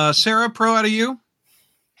 Sarah, pro out of you?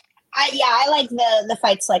 I like the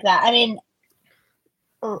fights like that. I mean,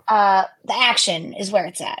 the action is where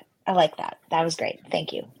it's at. I like that. That was great.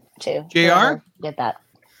 Thank you, too. JR? Did that.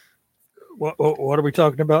 What are we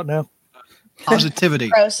talking about now? positivity.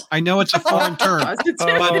 Pros. I know it's a foreign term,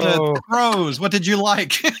 but pros. What did you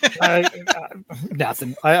like?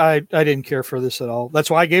 Nothing. I didn't care for this at all. That's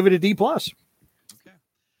why I gave it a D+. Okay.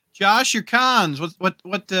 Josh, your cons. What?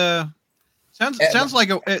 Sounds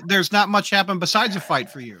like there's not much happened besides a fight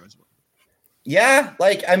for you. Yeah,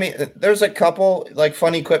 like I mean, there's a couple like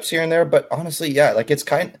funny quips here and there, but honestly, yeah, like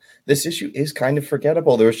this issue is kind of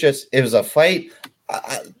forgettable. It was a fight.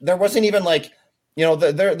 There wasn't even like, you know,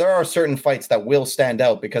 there are certain fights that will stand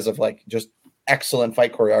out because of like just excellent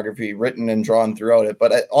fight choreography written and drawn throughout it.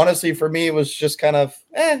 But honestly, for me, it was just kind of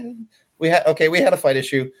we had a fight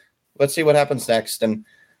issue. Let's see what happens next, and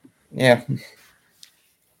yeah.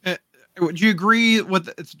 Would you agree with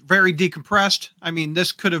it's very decompressed? I mean,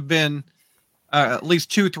 this could have been at least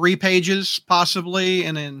 2-3 pages possibly,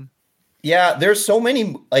 and then there's so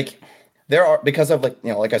many there are, because of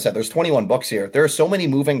like I said, there's 21 books here. There are so many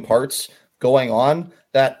moving parts going on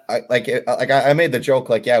that I made the joke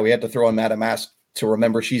we had to throw in Madame Mask to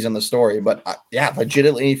remember she's in the story, but I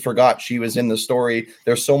legitimately forgot she was in the story.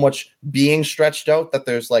 There's so much being stretched out that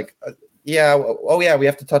there's we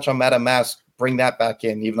have to touch on Madame Mask, bring that back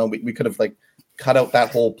in, even though we could have cut out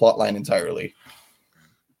that whole plot line entirely.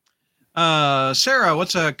 Sarah,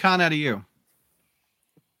 what's a con out of you?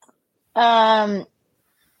 I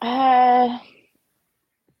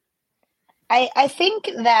think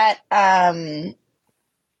that I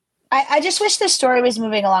just wish the story was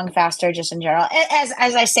moving along faster, just in general.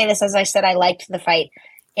 As I say this, as I said, I liked the fight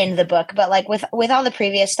in the book, but with all the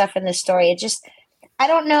previous stuff in the story, I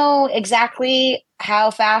don't know exactly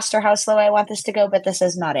how fast or how slow I want this to go, but this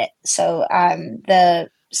is not it. So the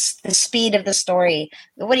speed of the story,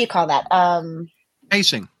 what do you call that?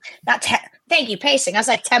 Pacing. Thank you, pacing. I was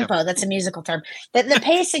like tempo. Yep. That's a musical term. The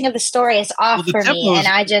pacing of the story is off for me, and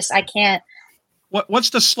I can't. What's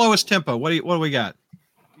the slowest tempo? What do we got?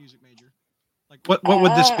 Music major. What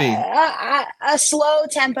would this be? A slow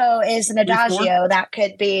tempo is an adagio. That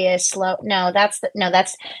could be a slow. No, that's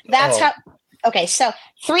how. Okay, so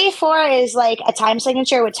 3/4 is like a time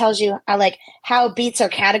signature, which tells you how beats are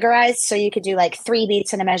categorized. So you could do 3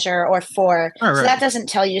 beats in a measure or 4. Right. So that doesn't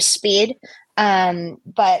tell you speed.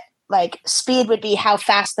 But speed would be how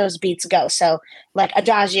fast those beats go. So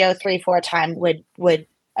adagio 3/4 time would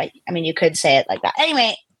you could say it like that.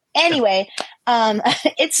 Anyway,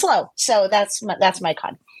 it's slow. So that's my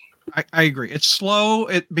con. I agree. It's slow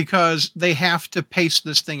because they have to pace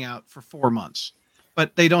this thing out for 4 months.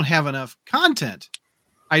 But they don't have enough content,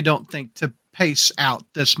 I don't think, to pace out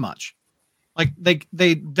this much.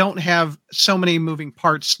 They don't have so many moving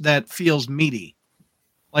parts that feels meaty.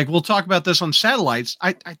 We'll talk about this on Satellites.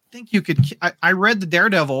 I think you could. I read the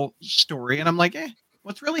Daredevil story, and I'm like,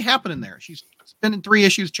 what's really happening there? She's spending 3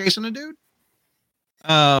 issues chasing a dude.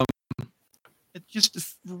 It's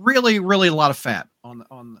just really, really a lot of fat on the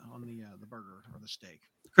burger or the steak.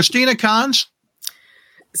 Christina, cons?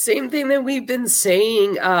 Same thing that we've been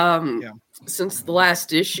saying since the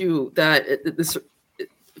last issue, that this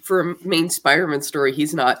for a main Spider-Man story,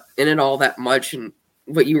 he's not in it all that much. And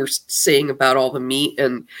what you were saying about all the meat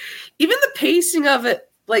and even the pacing of it,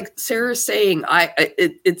 like Sarah's saying,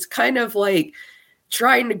 it's kind of like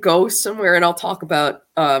trying to go somewhere, and I'll talk about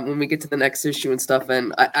when we get to the next issue and stuff.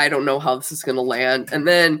 And I don't know how this is going to land. And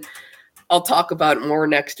then I'll talk about it more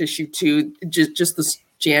next issue too. Just this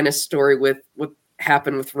Janice story with what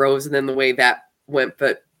happened with Rose and then the way that went,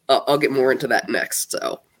 but I'll get more into that next.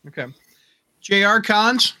 So okay, JR,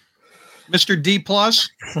 cons, Mr. D+.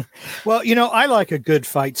 Well, I like a good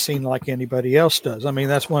fight scene like anybody else does. I mean,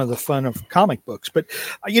 that's one of the fun of comic books. But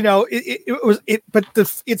it's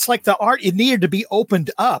like the art. It needed to be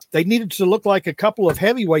opened up. They needed to look like a couple of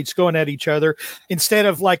heavyweights going at each other instead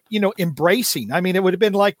of embracing. I mean, it would have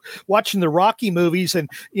been like watching the Rocky movies, and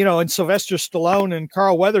and Sylvester Stallone and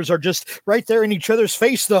Carl Weathers are just right there in each other's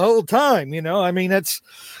face the whole time. I mean, it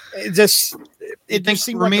just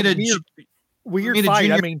seemed like a weird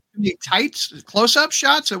fight. I mean, tights, close-up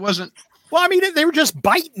shots. It wasn't. Well, I mean, they were just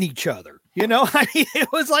biting each other. I mean,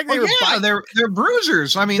 it was like they were. Biting. They're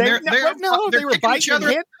bruisers. I mean, they were biting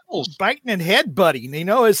and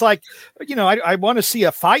headbutting. It's like, I want to see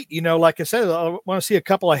a fight. Like I said, I want to see a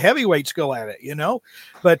couple of heavyweights go at it.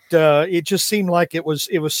 But it just seemed like it was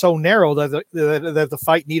so narrow that the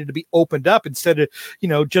fight needed to be opened up instead of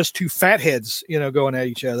just two fatheads going at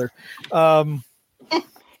each other. And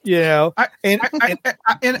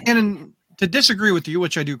to disagree with you,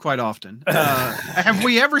 which I do quite often, have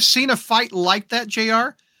we ever seen a fight like that,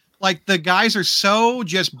 JR? Like the guys are so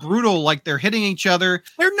just brutal, like they're hitting each other.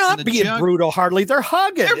 They're not being brutal, hardly. They're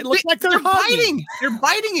hugging. It looks like they're hugging. Biting. They're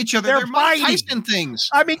biting each other. They're Mike Tyson things.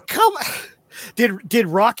 I mean, come. Did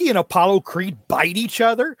Rocky and Apollo Creed bite each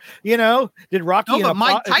other? You know, did Rocky? No, but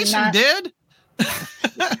Mike Tyson did.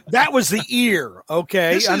 That was the ear.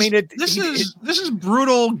 Okay, this is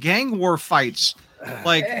brutal gang war fights.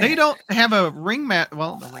 Like they don't have a ring mat.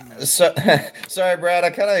 Well, the ring mat. So, sorry, Brad.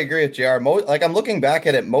 I kind of agree with JR. I'm looking back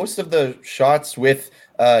at it. Most of the shots with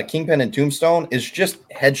Kingpin and Tombstone is just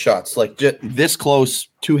headshots, like just this close,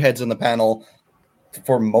 two heads in the panel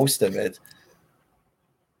for most of it.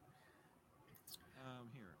 Let's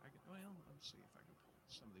see if I can pull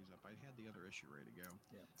some of these up. I had the other issue ready to go.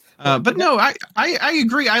 Yeah. But no, I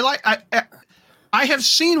agree. I have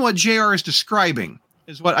seen what JR is describing.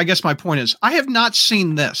 Is what I guess my point is. I have not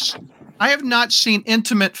seen this. I have not seen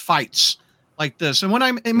intimate fights like this. And when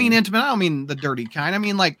I mean intimate, I don't mean the dirty kind. I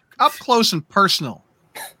mean like up close and personal,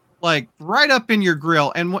 like right up in your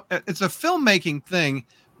grill. And it's a filmmaking thing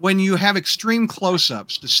when you have extreme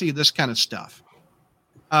close-ups to see this kind of stuff.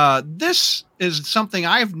 This is something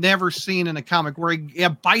I've never seen in a comic where you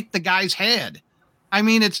bite the guy's head. I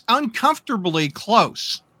mean, it's uncomfortably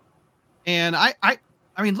close. And I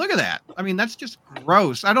mean, look at that. I mean, that's just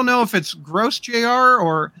gross. I don't know if it's gross, JR,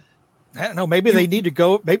 or I don't know. Maybe they need to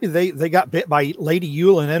go. Maybe they got bit by Lady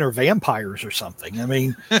Yulin and her vampires or something. I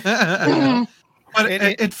mean, but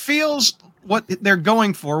it feels what they're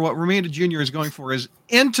going for. What Romita Jr. is going for is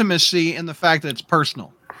intimacy in the fact that it's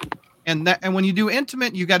personal, and when you do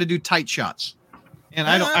intimate, you got to do tight shots. And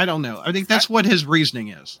I don't know. I think that's what his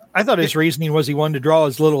reasoning is. I thought his reasoning was he wanted to draw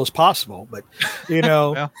as little as possible, but you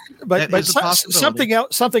know, well, but something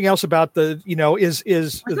else about the, you know, is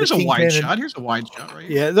there's a wide shot. Here's a wide shot right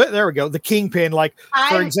here. Yeah, there we go. The Kingpin, like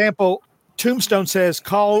for example, Tombstone says,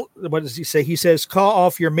 what does he say? He says, call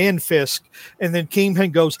off your men, Fisk. And then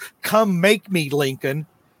Kingpin goes, come make me, Lincoln.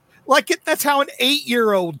 That's how an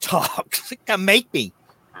 8-year-old talks. Come make me,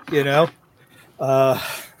 you know? Well,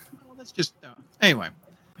 that's just, anyway.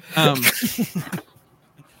 We're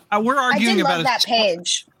arguing about that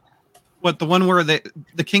page. What, the one where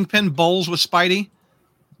the Kingpin bowls with Spidey?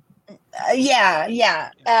 Yeah.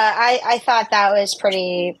 I thought that was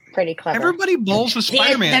pretty clever. Everybody bowls with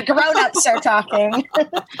Spider-Man. The grown-ups are talking.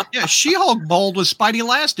 Yeah, She-Hulk bowled with Spidey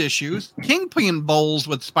last issue. Kingpin bowls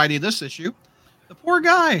with Spidey this issue. The poor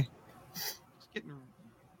guy. He's getting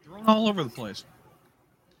thrown all over the place.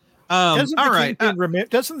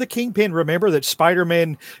 Doesn't the Kingpin remember that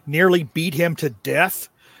Spider-Man nearly beat him to death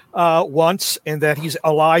once, and that he's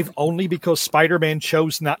alive only because Spider-Man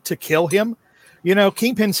chose not to kill him? You know,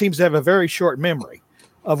 Kingpin seems to have a very short memory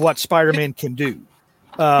of what Spider-Man can do.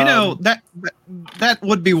 You know, that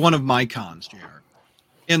would be one of my cons, JR,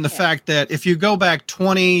 in the fact that if you go back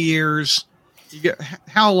 20 years,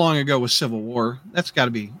 how long ago was Civil War? That's got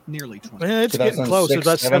to be nearly 20. It's getting close. It's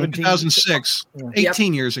 2006,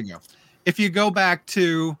 18 years ago. If you go back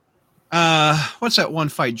to, what's that one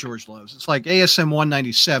fight George loves? It's like ASM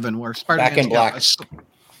 197 where Spider-Man. Back in Black.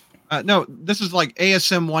 No, this is like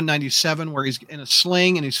ASM 197 where he's in a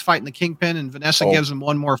sling and he's fighting the Kingpin and Vanessa gives him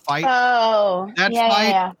one more fight. Oh, that fight.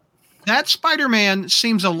 Yeah. That Spider-Man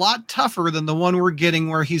seems a lot tougher than the one we're getting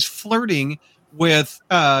where he's flirting with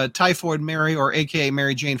Typhoid Mary, or AKA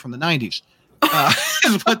Mary Jane from the 90s.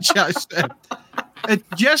 Is what Josh said. It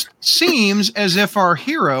just seems as if our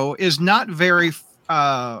hero is not very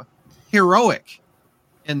heroic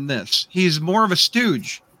in this. He's more of a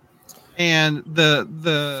stooge. And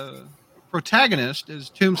the protagonist is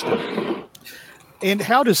Tombstone. And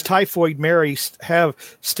how does Typhoid Mary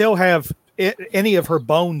still have any of her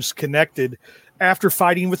bones connected after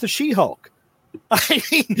fighting with the She-Hulk? I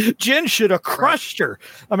mean, Jen should have crushed her.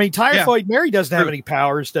 I mean, Typhoid Mary doesn't have any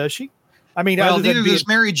powers, does she? I mean, well, neither does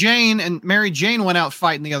Mary Jane, and Mary Jane went out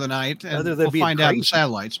fighting the other night, and we'll find out in the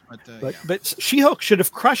satellites. But She-Hulk should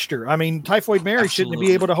have crushed her. I mean, Typhoid Mary shouldn't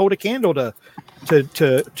be able to hold a candle to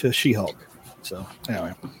She-Hulk. So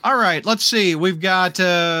anyway, all right, let's see. We've got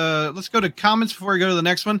let's go to comments before we go to the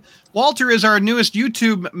next one. Walter is our newest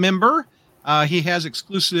YouTube member. He has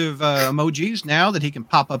exclusive emojis now that he can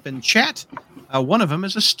pop up in chat. One of them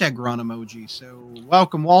is a Stegron emoji. So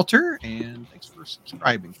welcome, Walter, and thanks for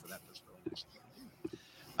subscribing for that.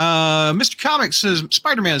 Mr. Comics says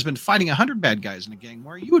Spider-Man has been fighting 100 bad guys in a gang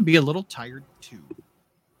war. You would be a little tired too.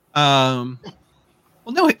 Well,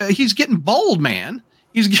 no, he's getting bold, man.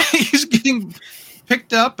 He's getting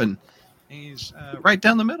picked up, and he's right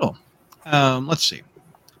down the middle. Let's see.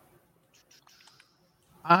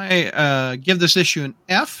 I give this issue an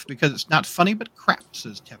F because it's not funny, but crap,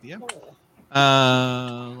 says Tevia.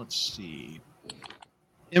 Let's see.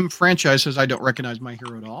 M Franchise says I don't recognize my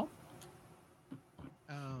hero at all.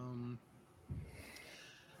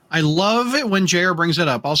 I love it when JR brings it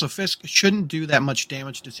up. Also, Fisk shouldn't do that much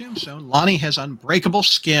damage to Tombstone. Lonnie has unbreakable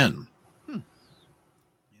skin.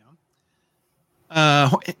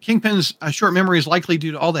 Kingpin's short memory is likely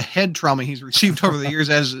due to all the head trauma he's received over the years,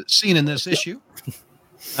 as seen in this issue.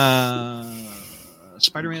 Spider-Man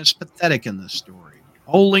is pathetic in this story.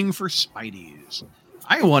 Bowling for Spideys.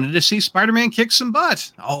 I wanted to see Spider-Man kick some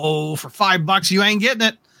butt. Oh, for $5 you ain't getting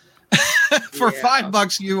it. For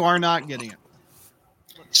 $5 you are not getting it.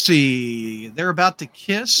 Let's see. They're about to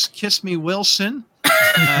kiss. Kiss Me Wilson.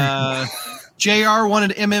 JR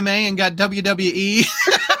wanted MMA and got WWE.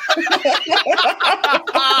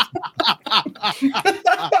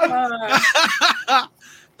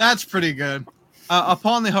 That's pretty good.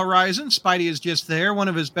 Upon the horizon, Spidey is just there. One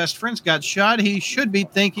of his best friends got shot. He should be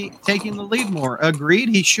taking the lead more. Agreed.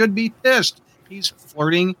 He should be pissed. He's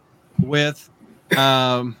flirting with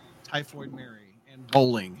Typhoid Mary and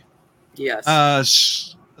bowling.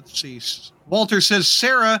 Yes. Let's see. Walter says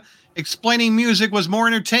Sarah explaining music was more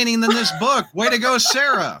entertaining than this book. Way to go,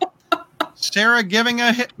 Sarah. Sarah giving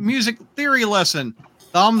a music theory lesson.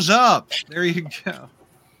 Thumbs up. There you go.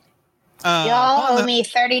 Y'all owe me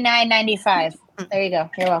 $39.95. There you go.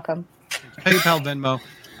 You're welcome. PayPal, Venmo.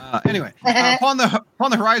 Anyway, upon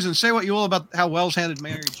the horizon, say what you will about how Wells handled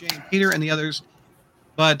Mary Jane, Peter, and the others,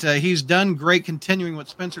 but he's done great continuing what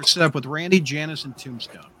Spencer set up with Randy, Janice, and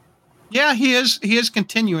Tombstone. Yeah, he is. He is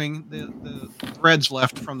continuing the threads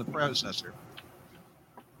left from the predecessor.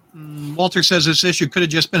 Walter says this issue could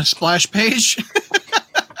have just been a splash page.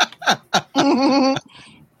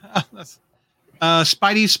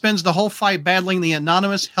 Spidey spends the whole fight battling the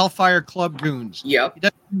anonymous Hellfire Club goons. Yep. He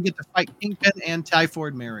doesn't even get to fight Kingpin and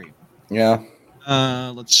Typhoid Mary. Yeah.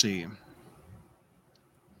 Let's see.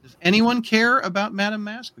 Does anyone care about Madame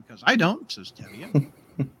Mask? Because I don't, says Tevia.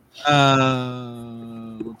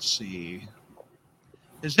 Let's see.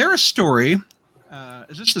 Is there a story?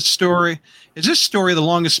 Is this story the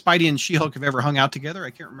longest Spidey and She-Hulk have ever hung out together? I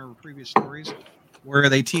can't remember previous stories where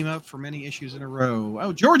they team up for many issues in a row.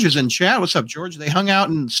 Oh, George is in chat. What's up, George? They hung out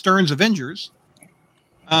in Stern's Avengers.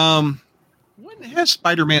 When has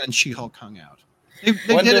Spider-Man and She-Hulk hung out?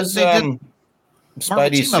 When does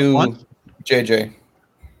Spidey sue JJ?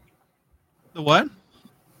 The what?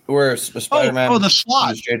 Where Spider-Man? Oh, the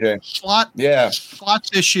Slott. JJ. Slott. Yeah.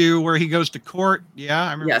 Slott's issue where he goes to court. Yeah,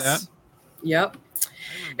 I remember that. Yep.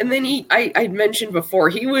 And then I'd mentioned before,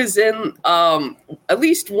 he was in at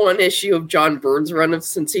least one issue of John Byrne's run of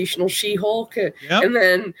Sensational She-Hulk. Yep. And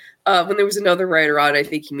then when there was another writer on, I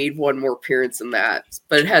think he made one more appearance in that.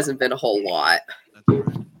 But it hasn't been a whole lot.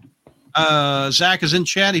 That's right. Zach is in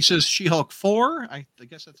chat. He says She-Hulk 4. I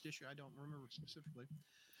guess that's the issue. I don't remember specifically.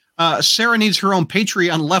 Sarah needs her own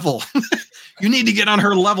Patreon level. You need to get on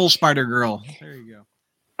her level, Spider-Girl. There you go.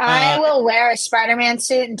 I will wear a Spider-Man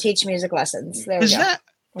suit and teach music lessons. There we go.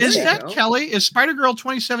 Is that Kelly? Is Spider-Girl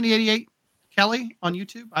 207088 Kelly on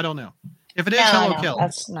YouTube? I don't know. If it is, hello, Kelly.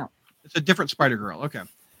 It's a different Spider-Girl. Okay.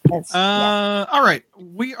 All right.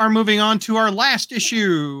 We are moving on to our last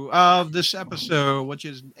issue of this episode, which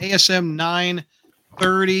is ASM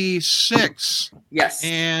 936. Yes.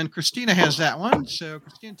 And Christina has that one. So,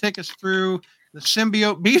 Christina, take us through the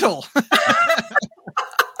symbiote beetle.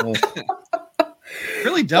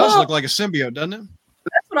 Really does look like a symbiote, doesn't it?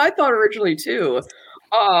 That's what I thought originally, too.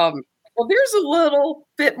 Well, there's a little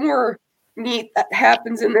bit more neat that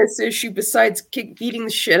happens in this issue besides beating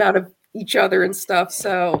the shit out of each other and stuff.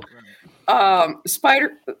 So,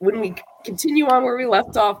 when we continue on where we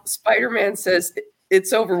left off, Spider-Man says,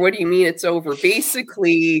 "It's over." What do you mean it's over?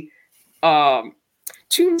 Basically,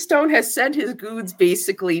 Tombstone has sent his goons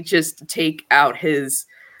basically just to take out his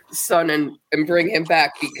son and bring him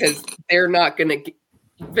back because they're not going to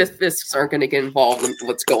Fisks aren't going to get involved in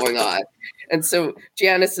what's going on. And so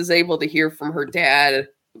Janice is able to hear from her dad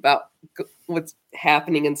about what's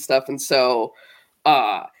happening and stuff. And so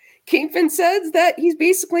Kingpin says that he's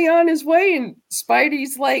basically on his way. And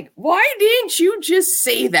Spidey's like, why didn't you just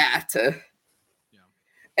say that? Yeah.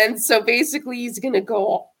 And so basically he's going to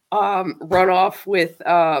go run off with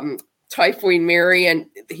Typhoid Mary, and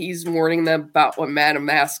he's warning them about what Madame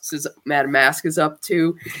Mask is up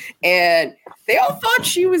to. And they all thought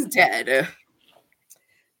she was dead.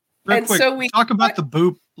 Real and quick, so we talk about the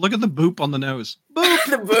boop. Look at the boop on the nose. Boop.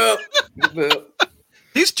 The boop. The boop.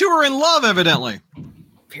 These two are in love, evidently.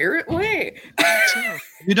 Apparently.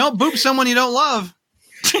 You don't boop someone you don't love.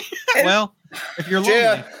 Well, if you're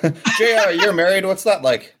lonely. JR, you're married. What's that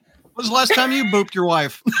like? When was the last time you booped your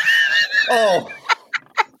wife? Oh.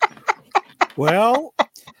 Well,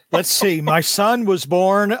 let's see. My son was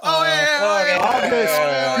born August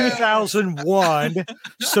 2001.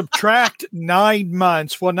 Subtract 9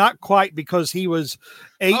 months. Well, not quite because he was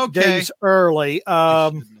 8 days early.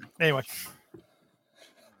 Anyway.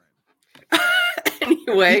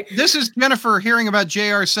 Anyway, this is Jennifer hearing about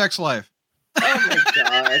JR's sex life. Oh my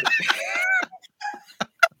God.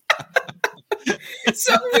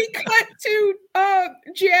 So we cut to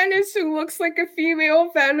Janice, who looks like a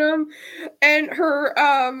female Venom, and her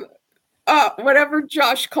whatever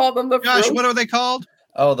Josh called them. Josh, what are they called?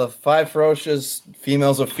 Oh, the 5 ferocious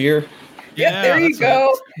females of fear. Yeah, there you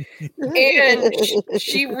go. And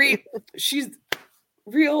she's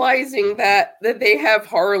realizing that they have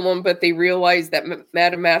Harlem, but they realize that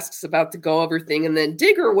Madame Mask's about to go everything, and then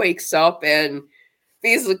Digger wakes up and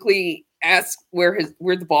basically asks where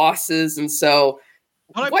the boss is, and so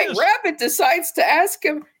White Rabbit decides to ask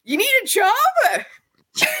him, "You need a job?"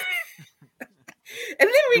 And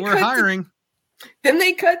then we're hiring. Then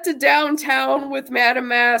they cut to downtown with Madame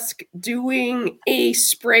Mask doing a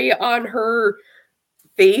spray on her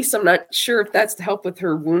face. I'm not sure if that's to help with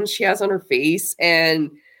her wounds she has on her face.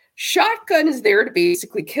 And Shotgun is there to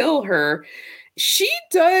basically kill her. She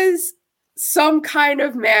does some kind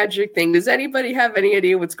of magic thing. Does anybody have any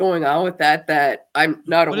idea what's going on with that I'm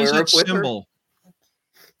not aware of with symbol? Her?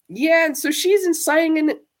 Yeah, and so she's inciting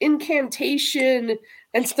an incantation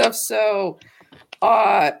and stuff. So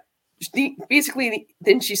basically,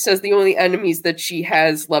 then she says the only enemies that she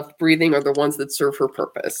has left breathing are the ones that serve her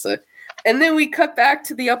purpose. And then we cut back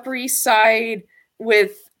to the Upper East Side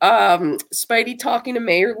with Spidey talking to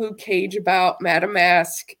Mayor Luke Cage about Madame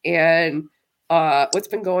Mask and what's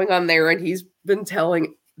been going on there. And he's been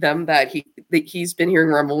telling them that he's been hearing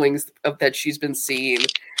rumblings of that she's been seen.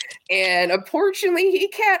 And unfortunately, he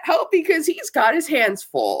can't help because he's got his hands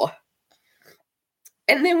full.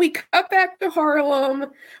 And then we cut back to Harlem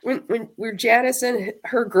where Janice and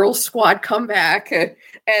her girl squad come back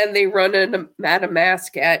and they run into Madame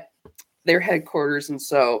Mask at their headquarters. And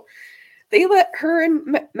so they let her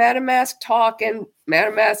and Madame Mask talk, and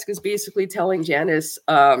Madame Mask is basically telling Janice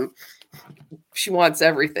she wants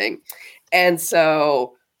everything. And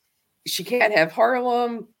so she can't have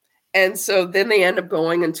Harlem. And so then they end up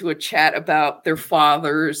going into a chat about their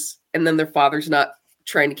fathers, and then their father's not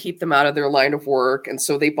trying to keep them out of their line of work. And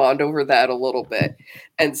so they bond over that a little bit.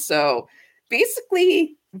 And so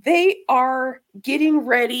basically they are getting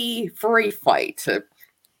ready for a fight.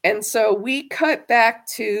 And so we cut back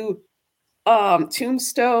to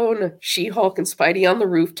Tombstone, She-Hulk, and Spidey on the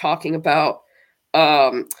roof talking about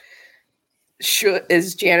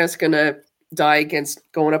is Janice going to die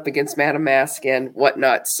going up against Madame Mask and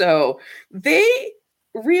whatnot. So they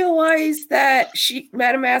realize that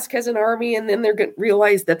Madame Mask has an army, and then they're going to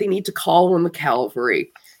realize that they need to call in the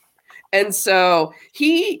cavalry. And so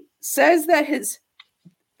he says that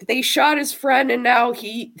they shot his friend, and now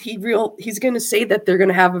he's going to say that they're going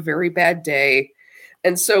to have a very bad day.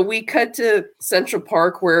 And so we cut to Central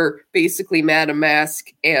Park, where basically Madame Mask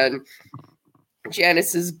and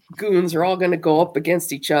Janice's goons are all going to go up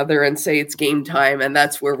against each other and say it's game time, and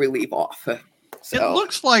that's where we leave off. So. It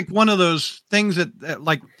looks like one of those things that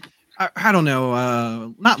like, I don't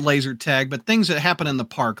know, not laser tag, but things that happen in the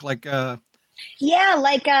park, like the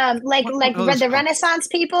Renaissance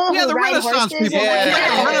people. Yeah, who the ride Renaissance horses people.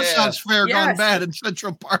 and Renaissance fair gone bad in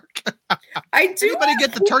Central Park. Anybody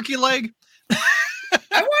get the turkey leg?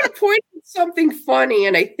 I want to point out something funny,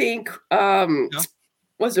 and I think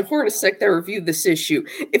was it Hornacek that reviewed this issue.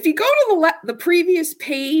 If you go to the previous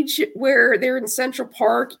page where they're in Central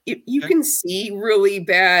Park, you can see really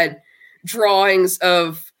bad drawings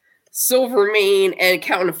of Silvermane and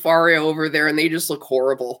Count Nefario over there, and they just look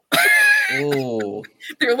horrible. Oh,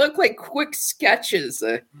 they look like quick sketches.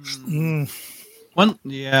 One,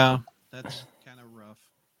 yeah, that's kind of rough.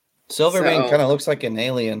 Silvermane kind of looks like an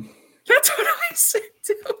alien. That's what I said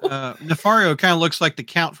too. Nefario kind of looks like the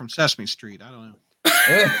Count from Sesame Street. I don't know.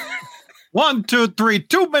 1, 2, 3,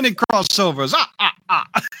 too many crossovers.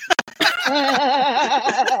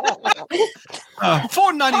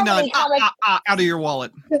 $4.99 out of your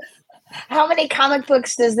wallet. How many comic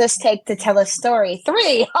books does this take to tell a story?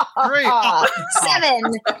 3. 7.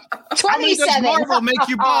 27. Marvel make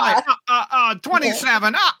you buy?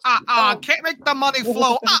 27. Can't make the money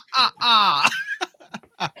flow.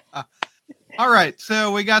 All right,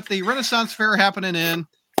 so we got the Renaissance Fair happening in.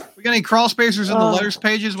 We got any crawl spacers in the letters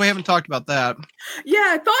pages? We haven't talked about that. Yeah,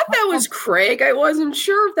 I thought that was Craig. I wasn't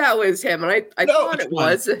sure if that was him, and I thought it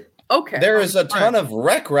was. Okay. There is a ton of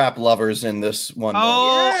Rec Rap lovers in this one.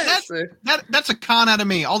 Oh, yes. That's a con out of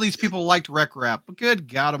me. All these people liked Rec Rap.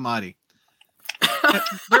 Good God Almighty.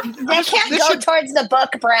 That can't go towards the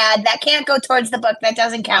book, Brad. That can't go towards the book. That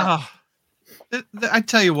doesn't count. I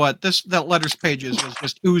tell you what, that letters pages was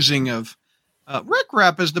just oozing of Rick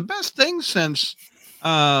Rap is the best thing since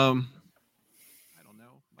I don't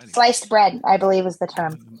know. Sliced bread, I believe is the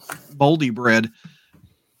term. Boldy bread.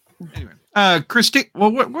 Anyway, Christine.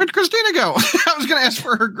 Well, where'd Christina go? I was going to ask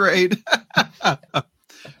for her grade.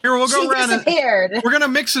 Here, we'll go around. We're going to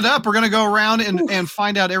mix it up. We're going to go around and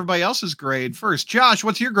find out everybody else's grade first. Josh,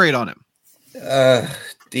 what's your grade on him?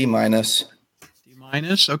 D-. D-.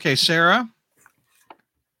 Okay, Sarah.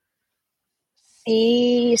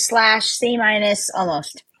 C/C-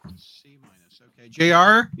 almost. C-. Okay,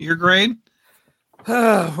 JR, your grade?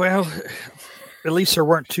 Well, at least there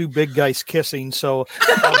weren't two big guys kissing, so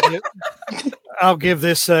I'll give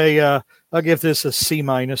this a C-.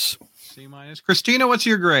 C-. Christina, what's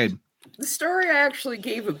your grade? The story I actually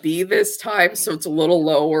gave a B this time, so it's a little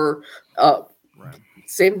lower. Right.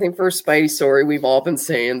 Same thing for Spidey story. We've all been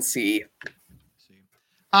saying C.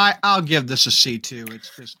 I'll give this a C too.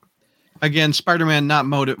 It's just, again, Spider-Man not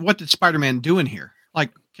motive. What did Spider-Man do in here?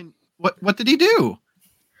 Like, what did he do?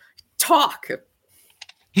 Talk.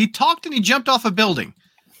 He talked and he jumped off a building.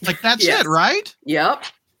 Like, that's it, right? Yep.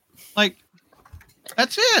 Like,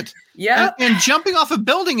 that's it. Yeah. And jumping off a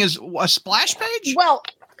building is a splash page? Well,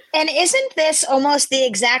 and isn't this almost the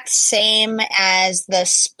exact same as the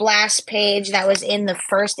splash page that was in the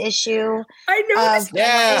first issue? I know.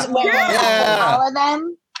 All of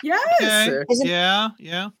them? Yes. Okay. Yeah.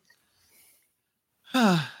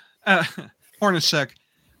 Hornacek.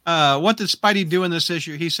 What did Spidey do in this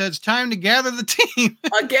issue? He said it's time to gather the team.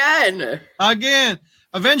 Again.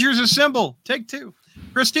 Avengers Assemble. Take 2.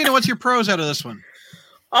 Christina, what's your pros out of this one?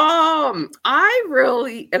 I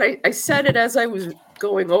really, and I said it as I was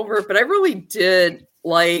going over it, but I really did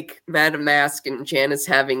like Madame Mask and Janice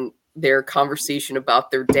having their conversation about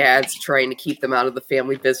their dads trying to keep them out of the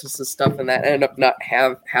family business and stuff, and that ended up not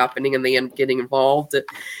happening, and they end up getting involved.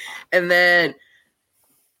 And then,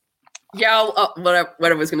 what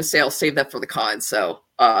I was going to say, I'll save that for the con. So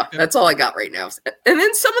that's all I got right now. And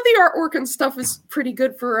then some of the artwork and stuff is pretty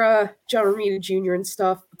good for John Romita Jr. and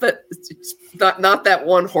stuff, but it's not that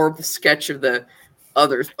one horrible sketch of the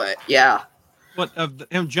others. But yeah, what of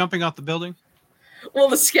him jumping off the building? Well,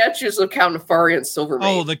 the sketches of Count Nefari and Silvermane.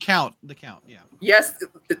 Oh, the count, yeah. Yes,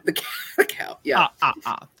 the count, yeah.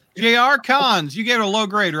 JR Cons, you gave it a low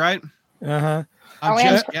grade, right? Uh-huh. I'm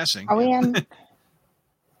just guessing. Are we in?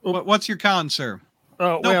 What's your con, sir?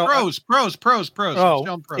 Oh, no, well, pros.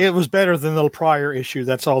 Oh, it was better than the prior issue.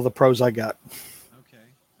 That's all the pros I got. Okay.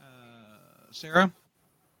 Sarah?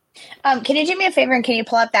 Can you do me a favor and can you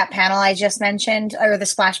pull up that panel I just mentioned, or the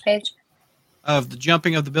splash page? Of the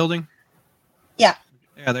jumping of the building? Yeah.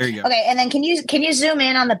 Yeah, there you go. Okay, and then can you zoom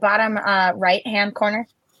in on the bottom right hand corner?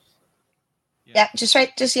 Yeah,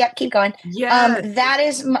 keep going. Yeah. That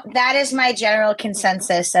is my general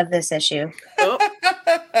consensus of this issue. Oh.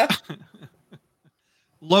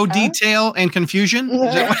 Low detail and confusion.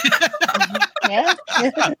 Is that Yeah.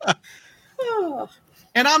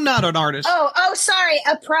 And I'm not an artist. Oh, sorry,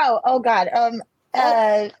 a pro. Oh God.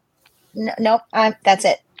 Nope. That's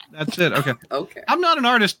it. That's it. Okay. Okay. I'm not an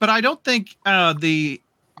artist, but I don't think the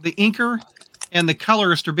inker and the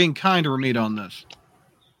colorist are being kind to Romita on this.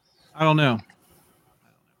 I don't know.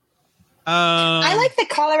 I like the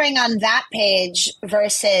coloring on that page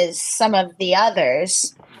versus some of the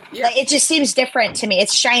others. Yeah. Like, it just seems different to me.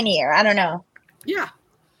 It's shinier. I don't know. Yeah.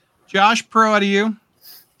 Josh, pro out of you?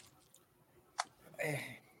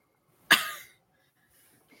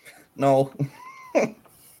 No.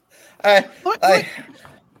 I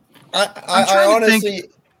honestly,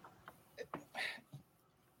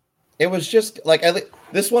 it was just like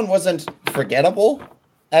this one wasn't forgettable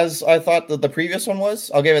as I thought that the previous one was.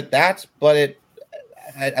 I'll give it that, but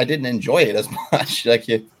I didn't enjoy it as much.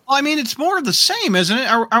 Well, I mean, it's more of the same, isn't it?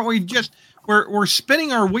 Aren't we just we're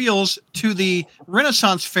spinning our wheels to the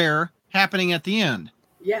Renaissance Fair happening at the end?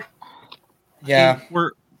 Yeah. Yeah.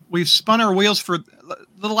 We've spun our wheels for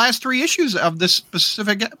the last 3 issues of this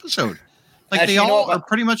specific episode. Like, actually, they all are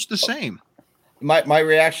pretty much the same. My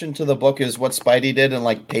reaction to the book is what Spidey did in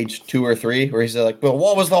like page 2 or 3, where he's like, "Well,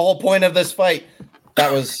 what was the whole point of this fight?"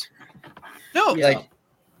 That was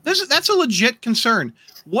that's a legit concern.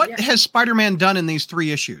 What has Spider-Man done in these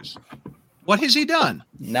 3 issues? What has he done?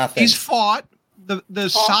 Nothing. He's fought the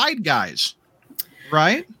side guys,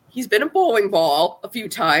 right? He's been a bowling ball a few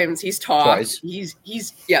times. He's talked. Twice.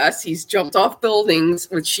 He's jumped off buildings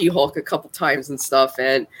with She-Hulk a couple times and stuff,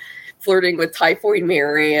 and flirting with Typhoid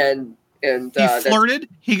Mary and he flirted.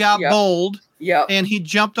 He got bold. Yeah, and he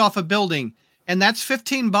jumped off a building, and that's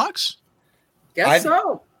 $15. Guess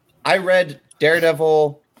so. I read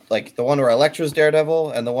Daredevil, like the one where Elektra's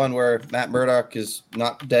Daredevil and the one where Matt Murdock is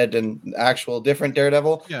not dead and actual different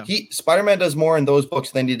Daredevil. Yeah. Spider-Man does more in those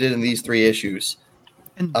books than he did in these 3 issues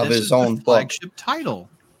of his own flagship title.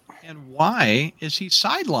 And why is he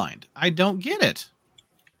sidelined? I don't get it.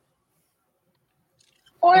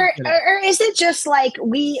 Or is it just like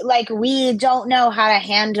we don't know how to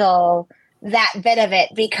handle that bit of it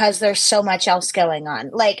because there's so much else going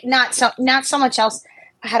on? Like not so much else.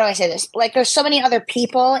 How do I say this? Like there's so many other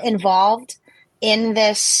people involved in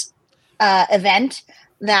this event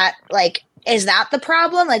that like, is that the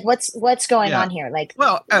problem? Like what's going on here? Like,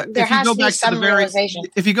 well, there has to be some realization.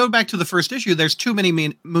 If you go back to the first issue, there's too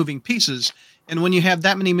many moving pieces. And when you have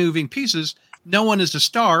that many moving pieces, no one is the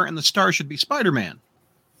star, and the star should be Spider-Man.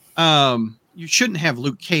 You shouldn't have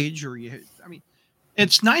Luke Cage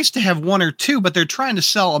it's nice to have 1 or 2, but they're trying to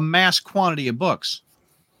sell a mass quantity of books.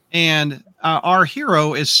 And our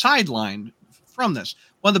hero is sidelined from this.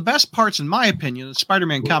 One of the best parts, in my opinion, of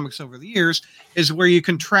Spider-Man comics over the years is where you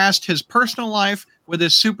contrast his personal life with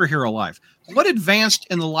his superhero life. What advanced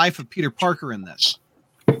in the life of Peter Parker in this?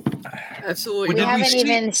 Absolutely. We haven't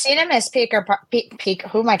even seen him as Peter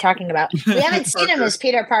who am I talking about? We haven't seen him as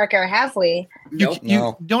Peter Parker, have we? You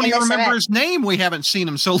don't even remember his name. We haven't seen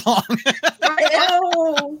him so long.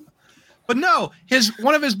 But no,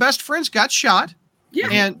 one of his best friends got shot. Yeah.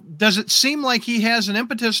 And does it seem like he has an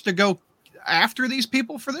impetus to go after these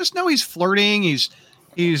people for this? No, he's flirting. He's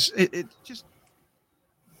just.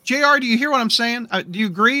 JR, do you hear what I'm saying? Do you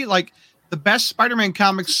agree? Like the best Spider-Man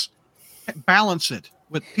comics balance it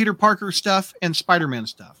with Peter Parker stuff and Spider-Man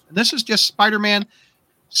stuff. And this is just Spider-Man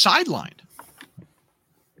sidelined.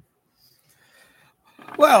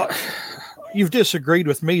 Well, you've disagreed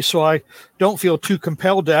with me, so I don't feel too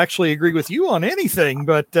compelled to actually agree with you on anything.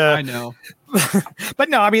 But I know. But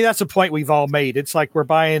no, I mean, that's a point we've all made. It's like we're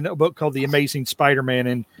buying a book called The Amazing Spider-Man,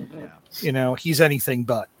 and, he's anything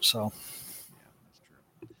but. So,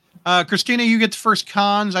 Christina, you get the first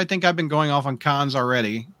cons. I think I've been going off on cons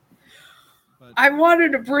already. I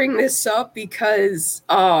wanted to bring this up because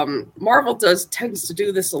Marvel tends to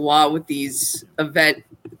do this a lot with these event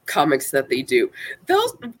comics that they do.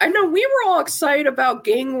 I know we were all excited about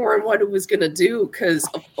Gang War and what it was going to do, because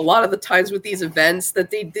a lot of the times with these events that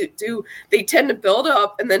they do, they tend to build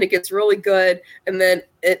up and then it gets really good, and then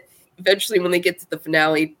eventually when they get to the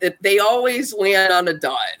finale, they always land on a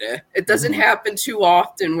dud. It doesn't happen too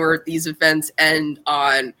often where these events end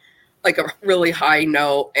on like a really high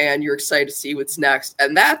note and you're excited to see what's next.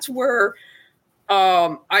 And that's where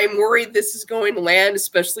I'm worried this is going to land,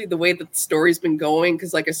 especially the way that the story's been going.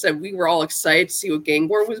 Because like I said, we were all excited to see what Gang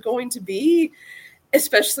War was going to be,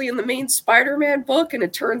 especially in the main Spider-Man book. And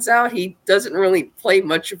it turns out he doesn't really play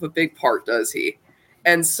much of a big part, does he?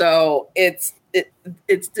 And so it's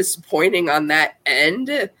disappointing on that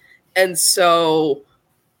end. And so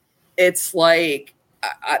it's like,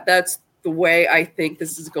 that's the way I think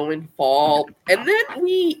this is going to fall. And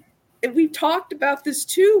then we've talked about this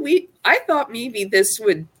too. I thought maybe this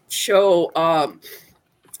would show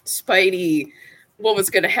Spidey what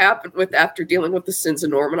was going to happen after dealing with the sins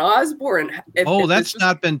of Norman Osborn. That's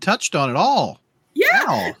not been touched on at all. Yeah.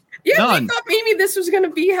 Wow. Yeah, none. We thought maybe this was going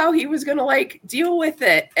to be how he was going to like deal with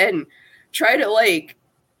it and try to like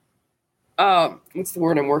what's the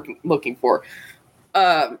word I'm looking for?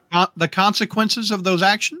 The consequences of those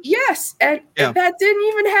actions? Yes, and that didn't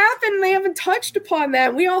even happen. They haven't touched upon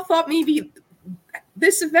that. We all thought maybe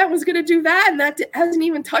this event was going to do that, and that hasn't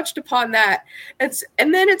even touched upon that. And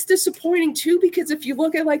then it's disappointing too, because if you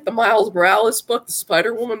look at like the Miles Morales book, the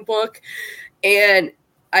Spider-Woman book, and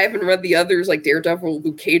I haven't read the others like Daredevil,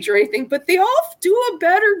 Luke Cage, or anything, but they all do a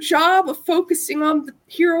better job of focusing on the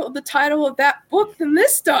hero of the title of that book than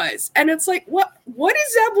this does. And it's like, what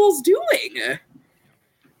is Zebul's doing?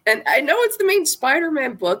 And I know it's the main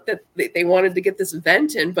Spider-Man book that they wanted to get this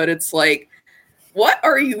event in, but it's like, what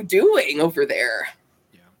are you doing over there?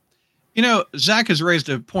 Yeah. Zach has raised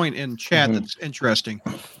a point in chat that's interesting.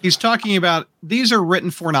 He's talking about these are written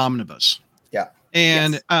for an omnibus. Yeah.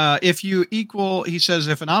 And if you equal, he says,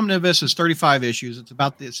 if an omnibus is 35 issues, it's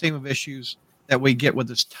about the same of issues that we get with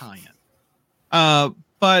this tie-in.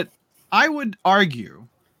 But I would argue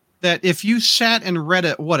that if you sat and read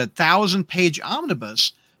a 1,000-page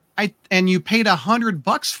omnibus, and you paid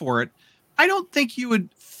 $100 for it, I don't think you would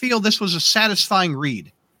feel this was a satisfying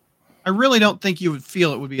read. I really don't think you would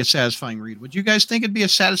feel it would be a satisfying read. Would you guys think it'd be a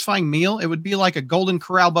satisfying meal? It would be like a Golden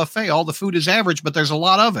Corral buffet. All the food is average, but there's a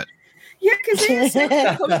lot of it. Yeah, because they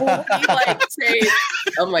like say,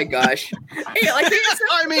 "Oh my gosh!" Hey, like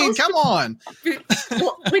come on.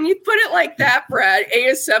 Well, when you put it like that, Brad,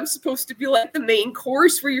 ASM's supposed to be like the main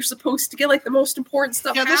course where you're supposed to get like the most important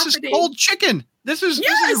stuff. Yeah, this happening. is cold chicken. This is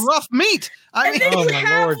rough meat. And then you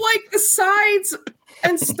have like the sides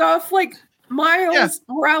and stuff like Miles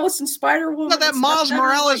Morales and Spider-Woman. No, that Miles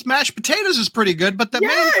Morales mashed potatoes is pretty good, but the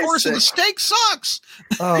main course of the steak sucks.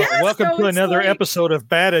 Oh, welcome to another episode of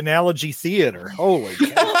Bad Analogy Theater. Holy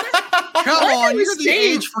cow. Come on, you're the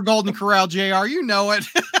age for Golden Corral, JR. You know it.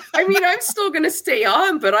 I mean, I'm still going to stay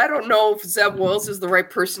on, but I don't know if Zeb Wells is the right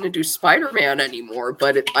person to do Spider-Man anymore.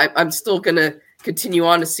 But I'm still going to continue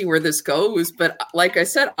on to see where this goes. But like I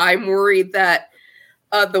said, I'm worried that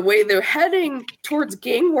the way they're heading towards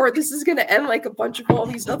Gang War, this is going to end like a bunch of all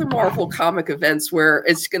these other Marvel comic events where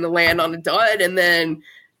it's going to land on a dud and then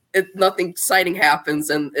nothing exciting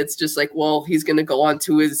happens. And it's just like, well, he's going to go on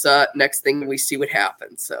to his next thing and we see what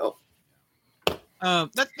happens. So.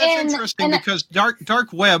 That's interesting because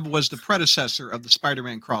Dark Web was the predecessor of the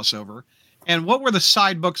Spider-Man crossover. And what were the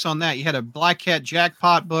side books on that? You had a Black Cat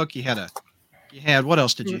Jackpot book. You had what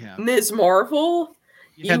else did you have? Ms. Marvel.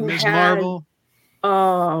 You had Ms. Marvel.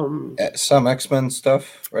 Some X-Men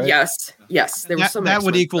stuff, right? Yes. There was some. That X-Men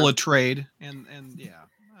would equal stuff. a trade, and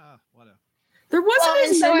whatever. There wasn't.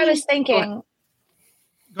 And so I was thinking.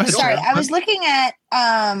 Go ahead, sorry, Sarah. I was looking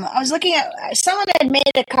at. Someone had made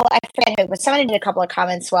a couple. I forget who, but someone did a couple of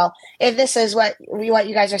comments. Well, if this is what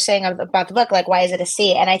you guys are saying about the book, like why is it a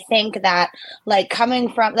C? And I think that like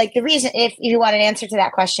coming from like the reason, if you want an answer to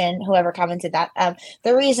that question, whoever commented that,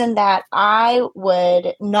 the reason that I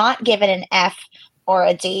would not give it an F or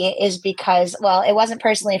a D is because, well, it wasn't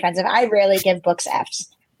personally offensive. I rarely give books Fs.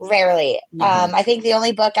 Rarely. Mm-hmm. I think the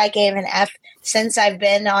only book I gave an F since I've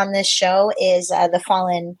been on this show is The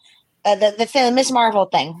Fallen, the Ms. Marvel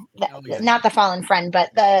thing. Not The Fallen Friend,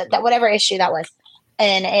 but the whatever issue that was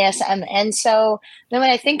in ASM. And so then when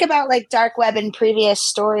I think about like Dark Web and previous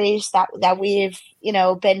stories that we've,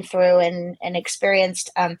 been through and experienced,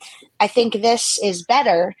 I think this is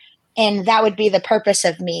better. And that would be the purpose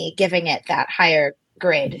of me giving it that higher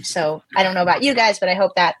grade. So I don't know about you guys, but I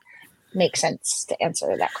hope that makes sense to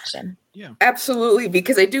answer that question. Yeah, absolutely.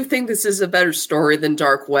 Because I do think this is a better story than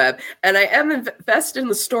Dark Web. And I am invested in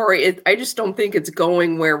the story. I just don't think it's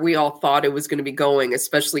going where we all thought it was going to be going,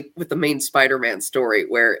 especially with the main Spider-Man story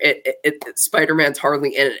where Spider-Man's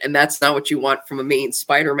hardly in it. And that's not what you want from a main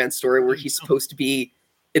Spider-Man story where he's supposed to be.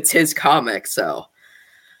 It's his comic. So.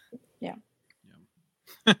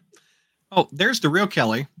 Oh, there's the real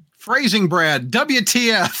Kelly. Phrasing Brad.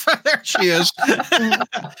 WTF. There she is.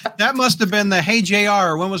 That must have been the Hey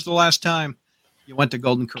JR. When was the last time you went to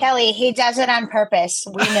Golden Corral? Kelly, he does it on purpose.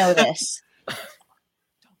 We know this. Don't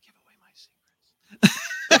give away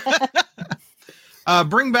my secrets.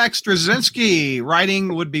 Bring back Straczynski.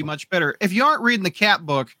 Writing would be much better. If you aren't reading the Cap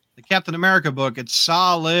book, the Captain America book, it's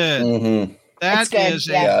solid. Mm-hmm. That is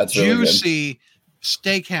a juicy really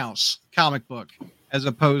steakhouse comic book. As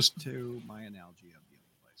opposed to my analogy of the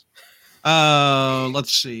other place.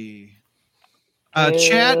 Let's see.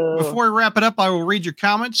 Chat, before we wrap it up, I will read your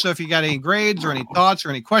comments. So if you got any grades or any thoughts or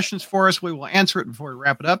any questions for us, we will answer it before we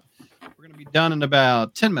wrap it up. We're going to be done in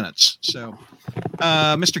about 10 minutes. So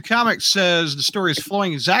Mr. Comics says the story is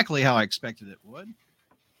flowing exactly how I expected it would.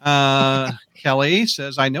 Kelly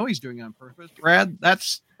says, I know he's doing it on purpose. Brad,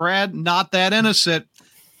 that's Brad, not that innocent.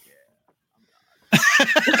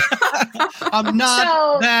 I'm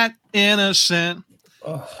not that innocent.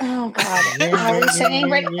 Oh God! Are we saying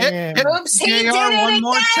right? Oops, he did it one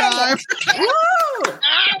more time.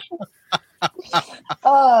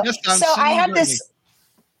 So I had this.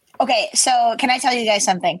 Okay, so can I tell you guys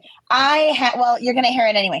something? Well, you're going to hear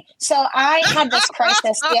it anyway. So I had this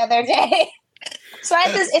crisis the other day. So I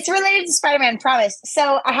had this, it's related to Spider-Man, promise.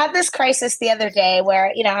 So I had this crisis the other day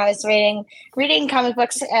where, I was reading comic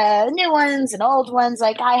books, new ones and old ones.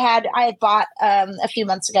 Like I had bought a few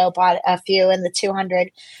months ago, bought a few in the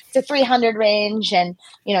 200 to 300 range and,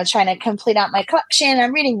 trying to complete out my collection.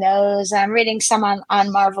 I'm reading those. I'm reading some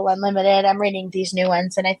on Marvel Unlimited. I'm reading these new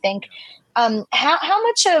ones. And I think how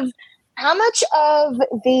much of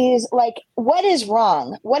these, like, what is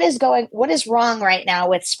wrong? What is wrong right now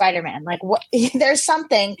with Spider-Man? Like, what, there's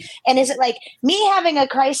something. And is it like me having a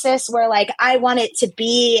crisis where like, I want it to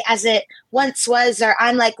be as it once was, or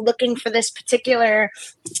I'm like looking for this particular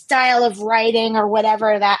style of writing or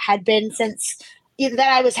whatever that had been since that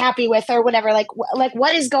I was happy with or whatever, like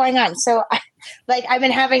what is going on? So I've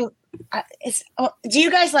been having, do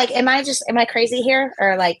you guys am I crazy here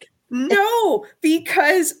or like, no,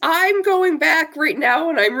 because I'm going back right now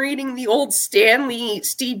and I'm reading the old Stan Lee,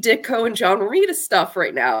 Steve Ditko, and John Romita stuff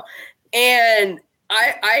right now. And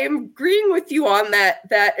I am agreeing with you on that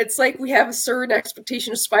it's like we have a certain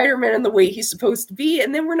expectation of Spider-Man and the way he's supposed to be,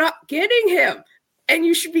 and then we're not getting him. And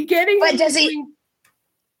you should be getting him. But does he?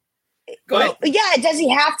 Go ahead. Yeah, does he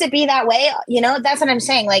have to be that way? You know, that's what I'm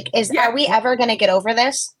saying. Like, are we ever going to get over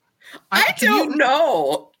this? I don't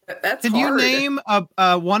know. That's Can you name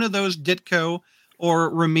one of those Ditko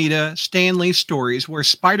or Romita Stan Lee stories where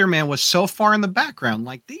Spider-Man was so far in the background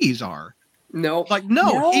like these are? No. Like,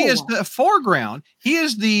 no, he is the foreground. He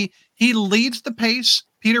leads the pace.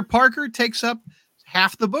 Peter Parker takes up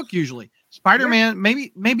half the book usually. Spider-Man,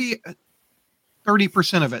 maybe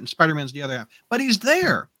 30% of it, and Spider-Man's the other half. But he's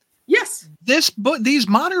there. Yes. These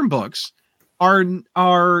modern books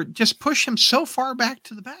are just push him so far back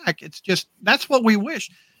to the back. It's just, that's what we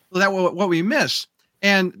wish, what we miss.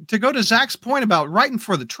 And to go to Zach's point about writing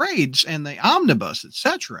for the trades and the omnibus,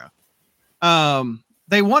 etc.,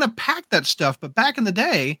 they want to pack that stuff, but back in the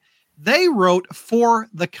day, they wrote for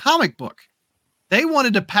the comic book. They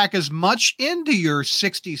wanted to pack as much into your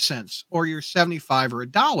 60 cents or your 75 or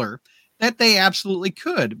 $1 that they absolutely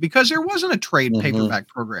could, because there wasn't a trade paperback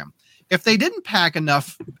program. If they didn't pack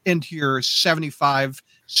enough into your 75,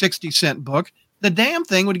 60 cent book, the damn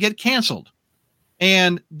thing would get canceled.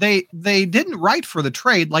 And they didn't write for the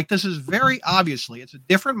trade. Like, this is very obviously, it's a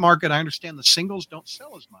different market. I understand the singles don't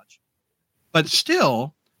sell as much. But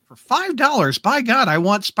still, for $5, by God, I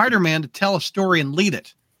want Spider-Man to tell a story and lead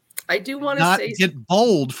it. I do want to say, get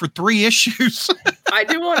bold for 3 issues. I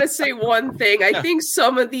do want to say one thing. I think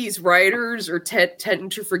some of these writers are tending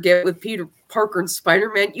to forget with Peter Parker and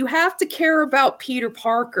Spider-Man. You have to care about Peter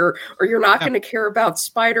Parker, or you're not going to care about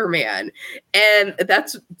Spider-Man. And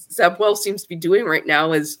that's what Zeb Wells seems to be doing right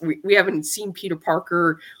now. Is we haven't seen Peter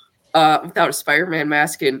Parker without a Spider-Man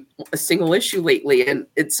mask in a single issue lately. And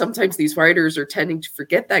it's sometimes these writers are tending to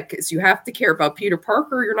forget that, because you have to care about Peter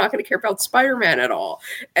Parker. You're not going to care about Spider-Man at all.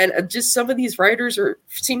 And just some of these writers are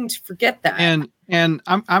seeming to forget that. And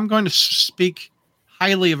I'm going to speak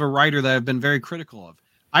highly of a writer that I've been very critical of.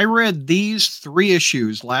 I read these 3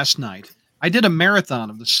 issues last night. I did a marathon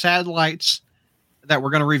of the Satellites that we're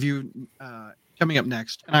going to review coming up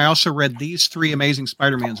next. And I also read these 3 Amazing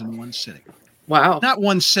Spider-Mans in one sitting. Wow. Not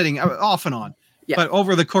one sitting, off and on, but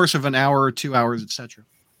over the course of an hour or 2 hours, etc.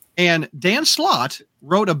 And Dan Slott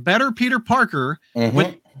wrote a better Peter Parker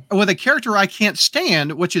with a character I can't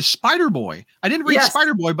stand, which is Spider-Boy. I didn't read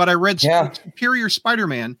Spider-Boy, but I read Superior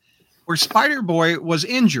Spider-Man, where Spider-Boy was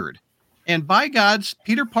injured. And by God's,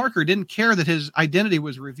 Peter Parker didn't care that his identity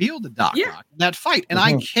was revealed to Doc Ock in that fight. And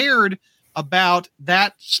I cared about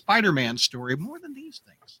that Spider-Man story more than these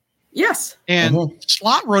things. Yes. And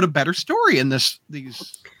Slott wrote a better story in this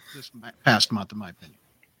past month, in my opinion.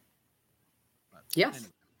 But yes.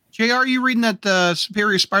 Anyway. JR, are you reading that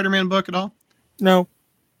Superior Spider-Man book at all? No.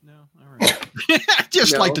 All right.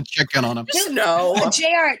 Just like to check in on him. No.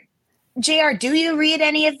 JR, do you read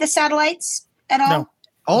any of the Satellites at all? No.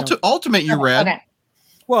 Ultimate you read. Okay.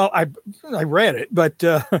 Well, I read it, but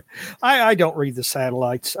I don't read the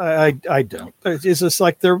Satellites. I don't. It's just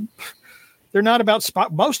like they're not about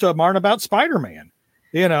most of them aren't about Spider-Man.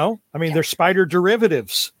 You know, I mean, they're spider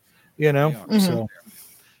derivatives. You know, so.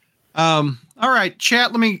 All right,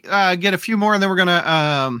 chat. Let me get a few more, and then we're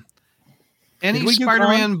gonna. Any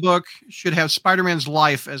Spider-Man book should have Spider-Man's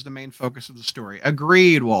life as the main focus of the story.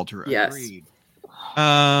 Agreed, Walter. Yes. Agreed.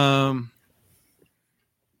 Let's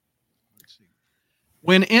see.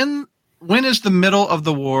 When is the middle of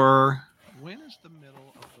the war? When is the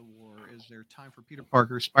middle of the war? Is there time for Peter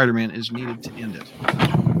Parker? Spider-Man is needed to end it.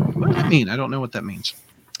 What does that mean? I don't know what that means.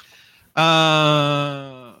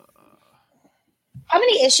 How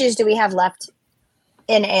many issues do we have left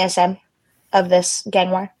in ASM of this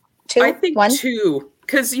gang war? 2? I think 2,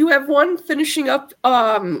 because you have one finishing up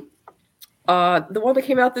the one that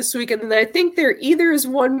came out this week, and then I think there either is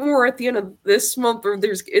one more at the end of this month, or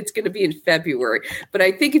it's going to be in February. But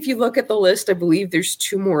I think if you look at the list, I believe there's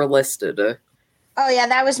 2 more listed. Oh yeah,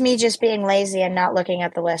 that was me just being lazy and not looking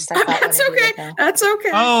at the list. I thought That's okay. That's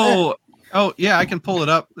okay. Oh yeah, I can pull it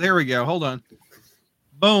up. There we go. Hold on.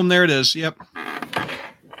 Boom, there it is. Yep.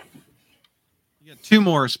 You got 2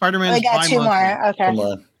 more. Spider-Man. We got 2 more. Okay.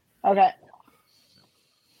 Okay.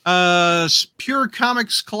 Pure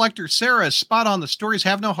Comics collector Sarah is spot on. The stories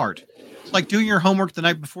have no heart. It's like doing your homework the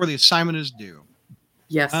night before the assignment is due.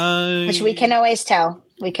 Yes. Which we can always tell.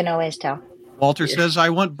 Walter says,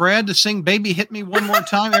 I want Brad to sing Baby Hit Me One More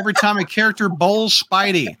Time every time a character bowls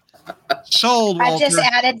Spidey. Sold, Walter. I've just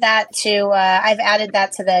added that to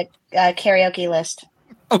the karaoke list.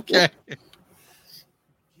 Okay. Give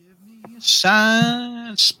me a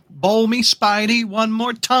sign. Bowl me Spidey one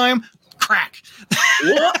more time. Crack.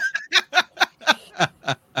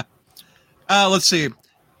 Let's see.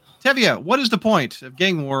 Tevia, what is the point of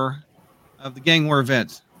the Gang War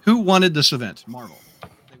event? Who wanted this event? Marvel.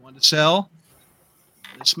 They wanted to sell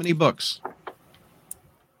this many books.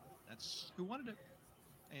 That's who wanted it.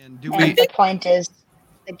 And the point is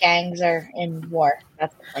the gangs are in war.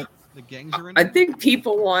 That's the point. The gangs are in war. I think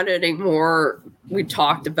people wanted a more, we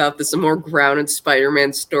talked about this, a more grounded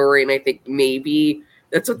Spider-Man story, and I think maybe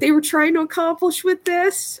that's what they were trying to accomplish with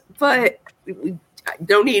this, but we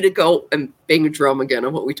don't need to go and bang a drum again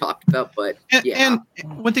on what we talked about, but yeah.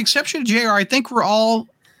 And with the exception of JR, I think we're all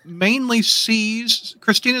mainly C's.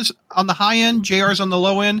 Christina's on the high end, JR's on the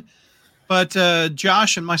low end, but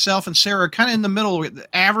Josh and myself and Sarah are kind of in the middle,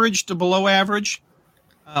 average to below average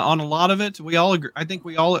on a lot of it. We all agree. I think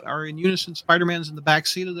we all are in unison. Spider-Man's in the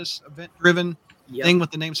backseat of this event-driven thing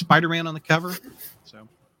with the name Spider-Man on the cover. So,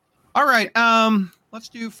 all right. Let's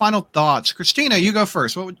do final thoughts. Christina, you go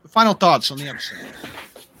first. Final thoughts on the episode?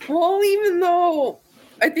 Well, even though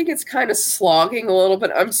I think it's kind of slogging a little bit,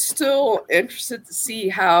 I'm still interested to see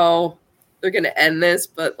how they're going to end this.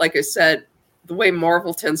 But like I said, the way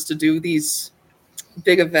Marvel tends to do these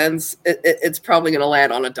big events, it's probably going to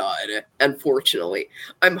land on a dud, unfortunately.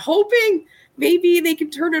 I'm hoping maybe they can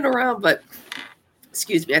turn it around, but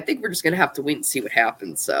excuse me, I think we're just going to have to wait and see what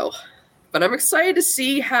happens. So, but I'm excited to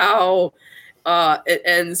see how it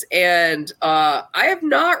ends, and I have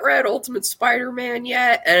not read Ultimate Spider-Man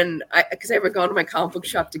yet, and because I haven't gone to my comic book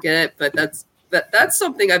shop to get it, but that's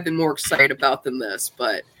something I've been more excited about than this.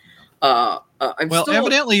 But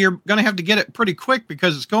evidently you're going to have to get it pretty quick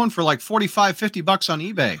because it's going for like $45-$50 on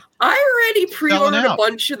eBay. I already pre-ordered a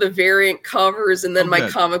bunch of the variant covers, and then my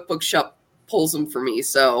comic book shop pulls them for me,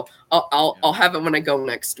 so I'll have it when I go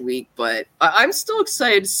next week. But I'm still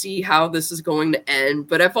excited to see how this is going to end,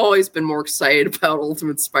 but I've always been more excited about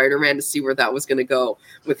Ultimate Spider-Man to see where that was going to go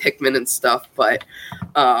with Hickman and stuff. But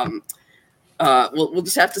we'll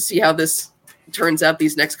just have to see how this turns out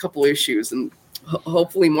these next couple issues, and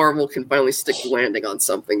hopefully Marvel can finally stick the landing on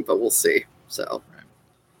something, but we'll see. So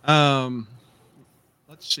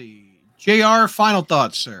let's see. JR, final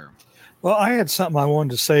thoughts, sir. Well, I had something I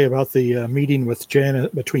wanted to say about the meeting with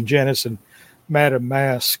between Janice and Madame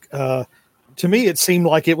Mask. To me, it seemed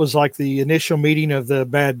like it was like the initial meeting of the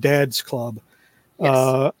Bad Dads Club.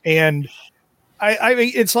 Yes. And I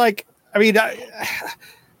mean, it's like,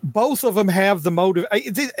 both of them have the motive.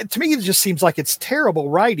 To me, it just seems like it's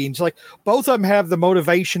terrible writing. It's like both of them have the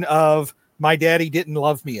motivation of my daddy didn't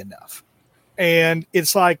love me enough. And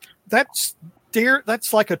it's like, that's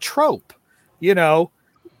like a trope, you know.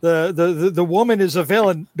 The woman is a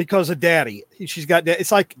villain because of daddy. She's got.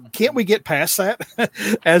 It's like, can't we get past that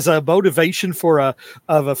as a motivation for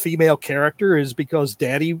a female character is because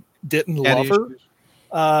daddy didn't love her?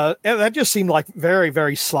 And that just seemed like very,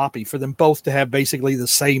 very sloppy for them both to have basically the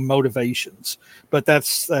same motivations. But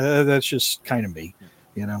that's just kind of me,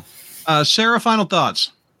 you know. Sarah, final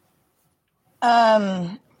thoughts.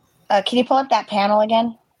 Can you pull up that panel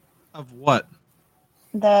again? Of what?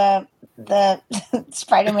 The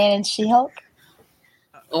Spider-Man and She-Hulk.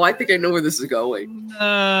 Oh, I think I know where this is going.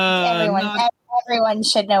 Everyone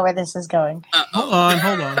should know where this is going. Hold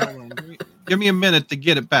on. Give me a minute to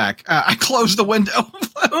get it back. I closed the window.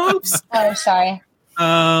 Oops. Oh, sorry.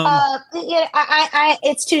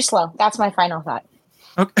 It's too slow. That's my final thought.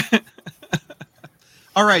 Okay.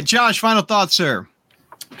 All right, Josh, final thoughts, sir.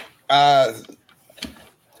 I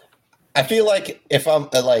feel like if I'm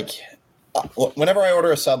whenever I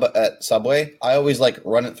order a sub at Subway, I always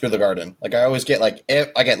run it through the garden. Like I always get I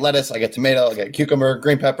get lettuce, I get tomato, I get cucumber,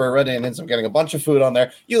 green pepper, red onions. I'm getting a bunch of food on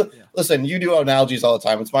there. Listen, you do analogies all the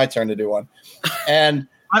time. It's my turn to do one, and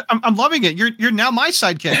I'm loving it. You're now my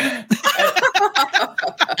sidekick.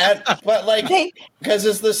 but because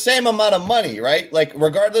it's the same amount of money, right? Like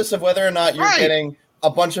regardless of whether or not you're getting a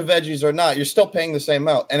bunch of veggies or not, you're still paying the same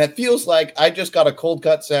amount. And it feels like I just got a cold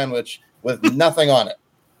cut sandwich with nothing on it.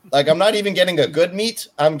 Like, I'm not even getting a good meat.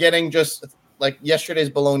 I'm getting just, yesterday's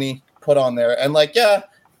bologna put on there. And,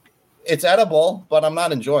 it's edible, but I'm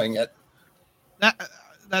not enjoying it.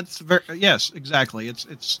 Yes, exactly.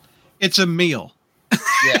 It's a meal.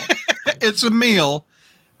 Yeah. It's a meal.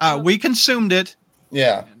 We consumed it.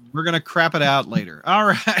 Yeah. We're going to crap it out later. All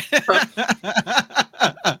right.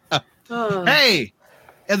 Hey,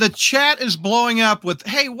 and the chat is blowing up with,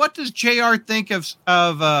 hey, what does JR think of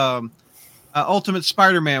Ultimate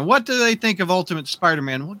Spider-Man? What do they think of Ultimate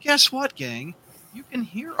Spider-Man? Well, guess what, gang? You can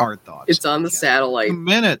hear our thoughts. It's on the satellite. 2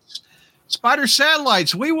 minutes. Spider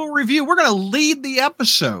Satellites. We will review. We're going to lead the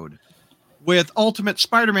episode with Ultimate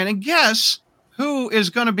Spider-Man. And guess who is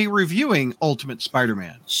going to be reviewing Ultimate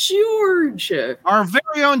Spider-Man? George. Our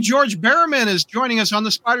very own George Berriman is joining us on the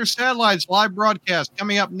Spider Satellites live broadcast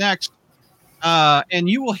coming up next. And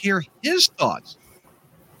you will hear his thoughts.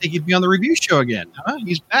 I think he'd be on the review show again. Huh?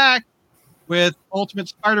 He's back with Ultimate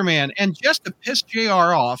Spider-Man. And just to piss JR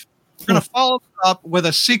off, we're going to follow up with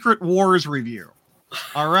a Secret Wars review.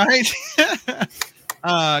 All right?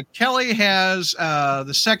 Kelly has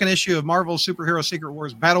the second issue of Marvel Superhero Secret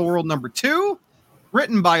Wars Battle World number 2,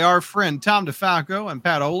 written by our friend Tom DeFalco and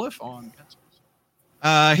Pat Olaf on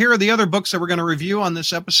pencils. Here are the other books that we're going to review on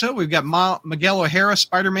this episode. We've got Miguel O'Hara,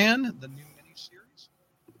 Spider-Man, the new miniseries.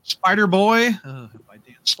 Spider-Boy by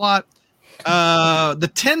Dan Slott.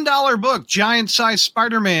 The $10 book, Giant Size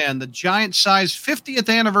Spider-Man, the Giant Size 50th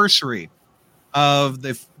anniversary of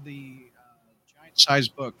the Giant Size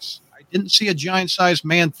books. I didn't see a Giant Size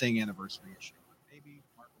Man-Thing anniversary issue. Maybe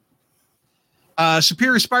Marvel.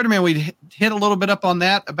 Superior Spider-Man, we hit a little bit up on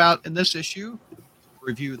that about in this issue.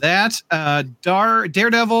 Review that.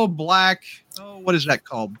 Daredevil Black. Oh, what is that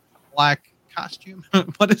called? Black costume?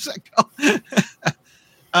 What is that called?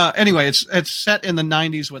 Anyway, it's set in the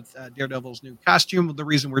 90s with Daredevil's new costume. The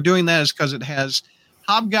reason we're doing that is because it has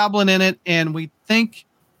Hobgoblin in it, and we think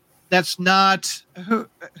that's not who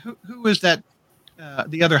is that?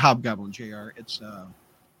 The other Hobgoblin, JR. It's help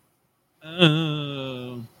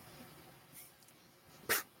me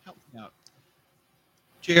out.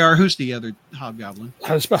 JR, who's the other Hobgoblin?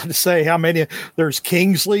 I was about to say how many. There's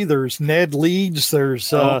Kingsley. There's Ned Leeds.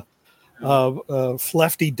 There's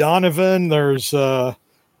Lefty Donovan. There's who's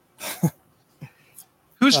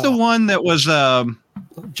the one that was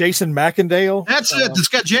Jason McIndale. That's it. It's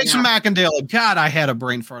got Jason McIndale. God, I had a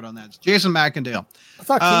brain fart on that. It's Jason McIndale. I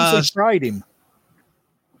thought Kingsley tried him.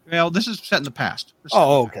 Well, this is set in the past.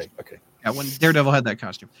 Okay. Yeah, when Daredevil had that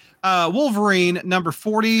costume. Wolverine, number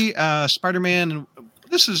 40, Spider-Man. And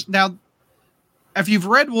this is now, if you've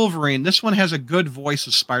read Wolverine, this one has a good voice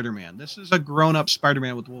of Spider-Man. This is a grown-up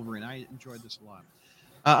Spider-Man with Wolverine. I enjoyed this a lot.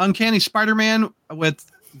 Uncanny Spider-Man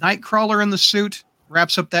with Nightcrawler in the suit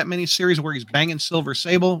wraps up that miniseries where he's banging Silver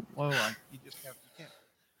Sable. Whoa, you can't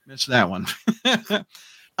miss that one.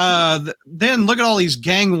 Then look at all these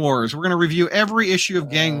Gang Wars. We're going to review every issue of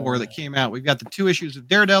Gang War that came out. We've got the 2 issues of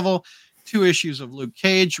Daredevil, 2 issues of Luke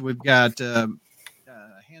Cage. We've got Hands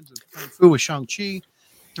of Kung Fu with Shang-Chi,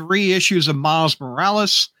 3 issues of Miles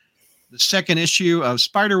Morales, the 2nd issue of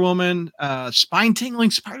Spider-Woman, Spine-Tingling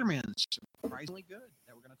Spider-Man. Surprisingly good.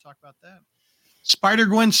 Yeah, we're going to talk about that.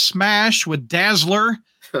 Spider-Gwen Smash with Dazzler.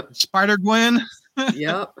 Spider-Gwen.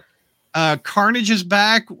 Yep. Carnage is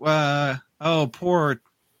back.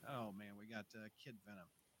 Kid Venom.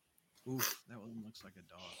 Oof, that one looks like a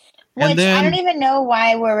dog. Which I don't even know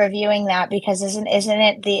why we're reviewing that, because isn't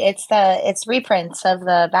it it's reprints of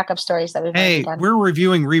the backup stories that we've already done. We're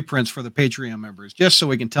reviewing reprints for the Patreon members just so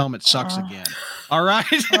we can tell them it sucks again. All right.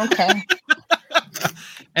 Okay.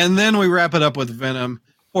 And then we wrap it up with Venom.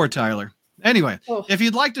 Poor Tyler. Anyway, if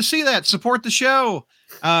you'd like to see that, support the show.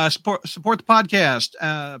 Support the podcast.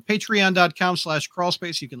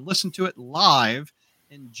 Patreon.com/crawlspace. You can listen to it live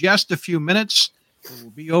in just a few minutes. We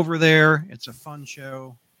will be over there. It's a fun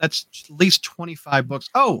show. That's at least 25 books.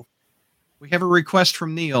 Oh, we have a request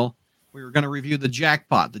from Neil. We were going to review the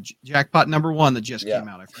Jackpot number 1 that just came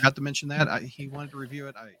out. I forgot to mention that. He wanted to review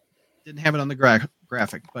it. I didn't have it on the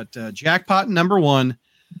graphic, but Jackpot number 1.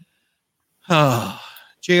 Oh,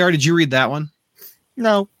 JR, did you read that one?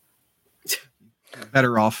 No. You're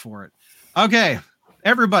better off for it. Okay,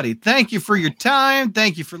 everybody, thank you for your time.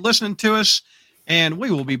 Thank you for listening to us. And we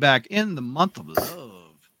will be back in the month of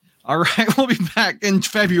love. All right, we'll be back in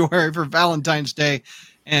February for Valentine's Day.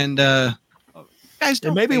 And guys,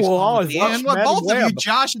 don't maybe we'll always watch both Web. of you,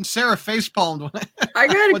 Josh and Sarah, facepalmed. I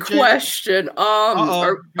got a question.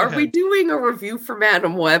 Are we doing a review for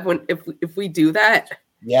Madam Web if we do that?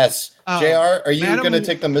 Yes. JR, are you going to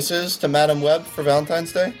take the missus to Madam Web for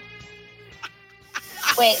Valentine's Day?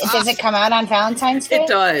 Wait, does it come out on Valentine's Day? It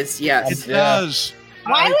does, yes. It does.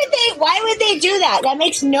 Why would they do that? That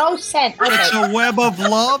makes no sense. Okay. It's a web of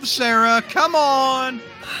love, Sarah. Come on.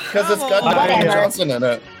 Because it's got Dwayne Johnson in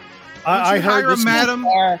it. I heard this, Madam.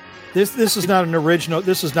 This is not an original.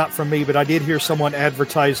 This is not from me, but I did hear someone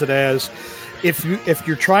advertise it as if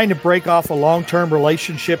you're trying to break off a long-term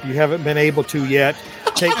relationship you haven't been able to yet,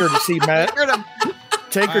 take her to see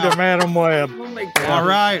take her to Madam Web. Oh my God. All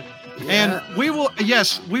right. Yeah. And we will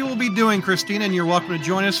be doing, Christina, and you're welcome to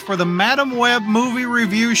join us for the Madam Web movie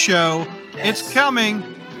review show. Yes. It's coming.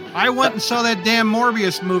 I went and saw that damn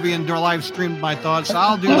Morbius movie and live streamed my thoughts.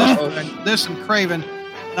 I'll do this and Craven.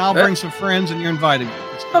 I'll bring some friends, and you're invited.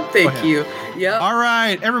 Oh, thank you. Yeah. All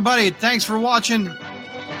right, everybody. Thanks for watching.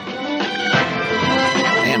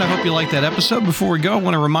 And I hope you liked that episode. Before we go, I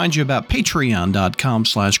want to remind you about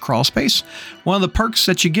patreon.com/crawlspace. One of the perks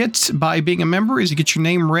that you get by being a member is you get your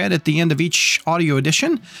name read at the end of each audio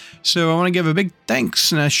edition. So I want to give a big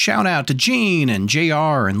thanks and a shout out to Gene and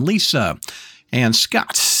JR and Lisa and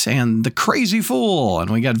Scott and the Crazy Fool. And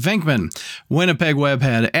we got Venkman, Winnipeg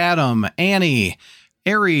Webhead, Adam, Annie,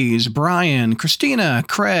 Aries, Brian, Christina,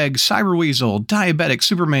 Craig, Cyberweasel, Diabetic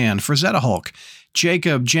Superman, Frazetta Hulk,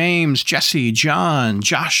 Jacob, James, Jesse, John,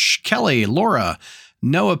 Josh, Kelly, Laura,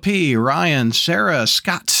 Noah P, Ryan, Sarah,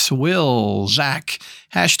 Scott, Will, Zach,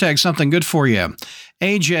 hashtag something good for you,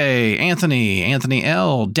 AJ, Anthony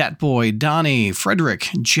L, Datboy, Donnie, Frederick,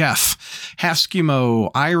 Jeff, Half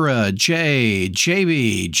Skimo, Ira, Jay,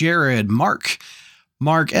 JB, Jared, Mark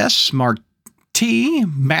S, Mark T,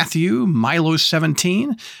 Matthew,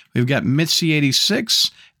 Milo17. We've got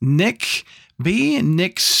Mitzi86, Nick B,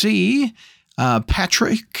 Nick C,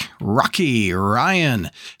 Patrick, Rocky, Ryan,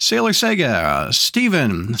 Sailor Sega,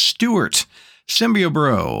 Steven, Stewart,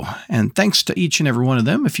 Symbiobro, and thanks to each and every one of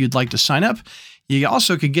them. If you'd like to sign up, you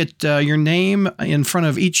also could get your name in front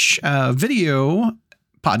of each video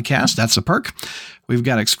podcast. That's a perk. We've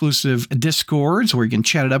got exclusive Discords where you can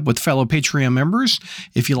chat it up with fellow Patreon members.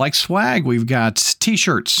 If you like swag, we've got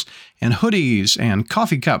t-shirts and hoodies and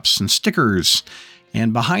coffee cups and stickers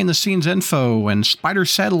and behind-the-scenes info and Spider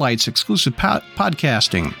Satellites exclusive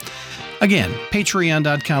podcasting. Again,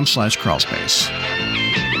 patreon.com/crawlspace.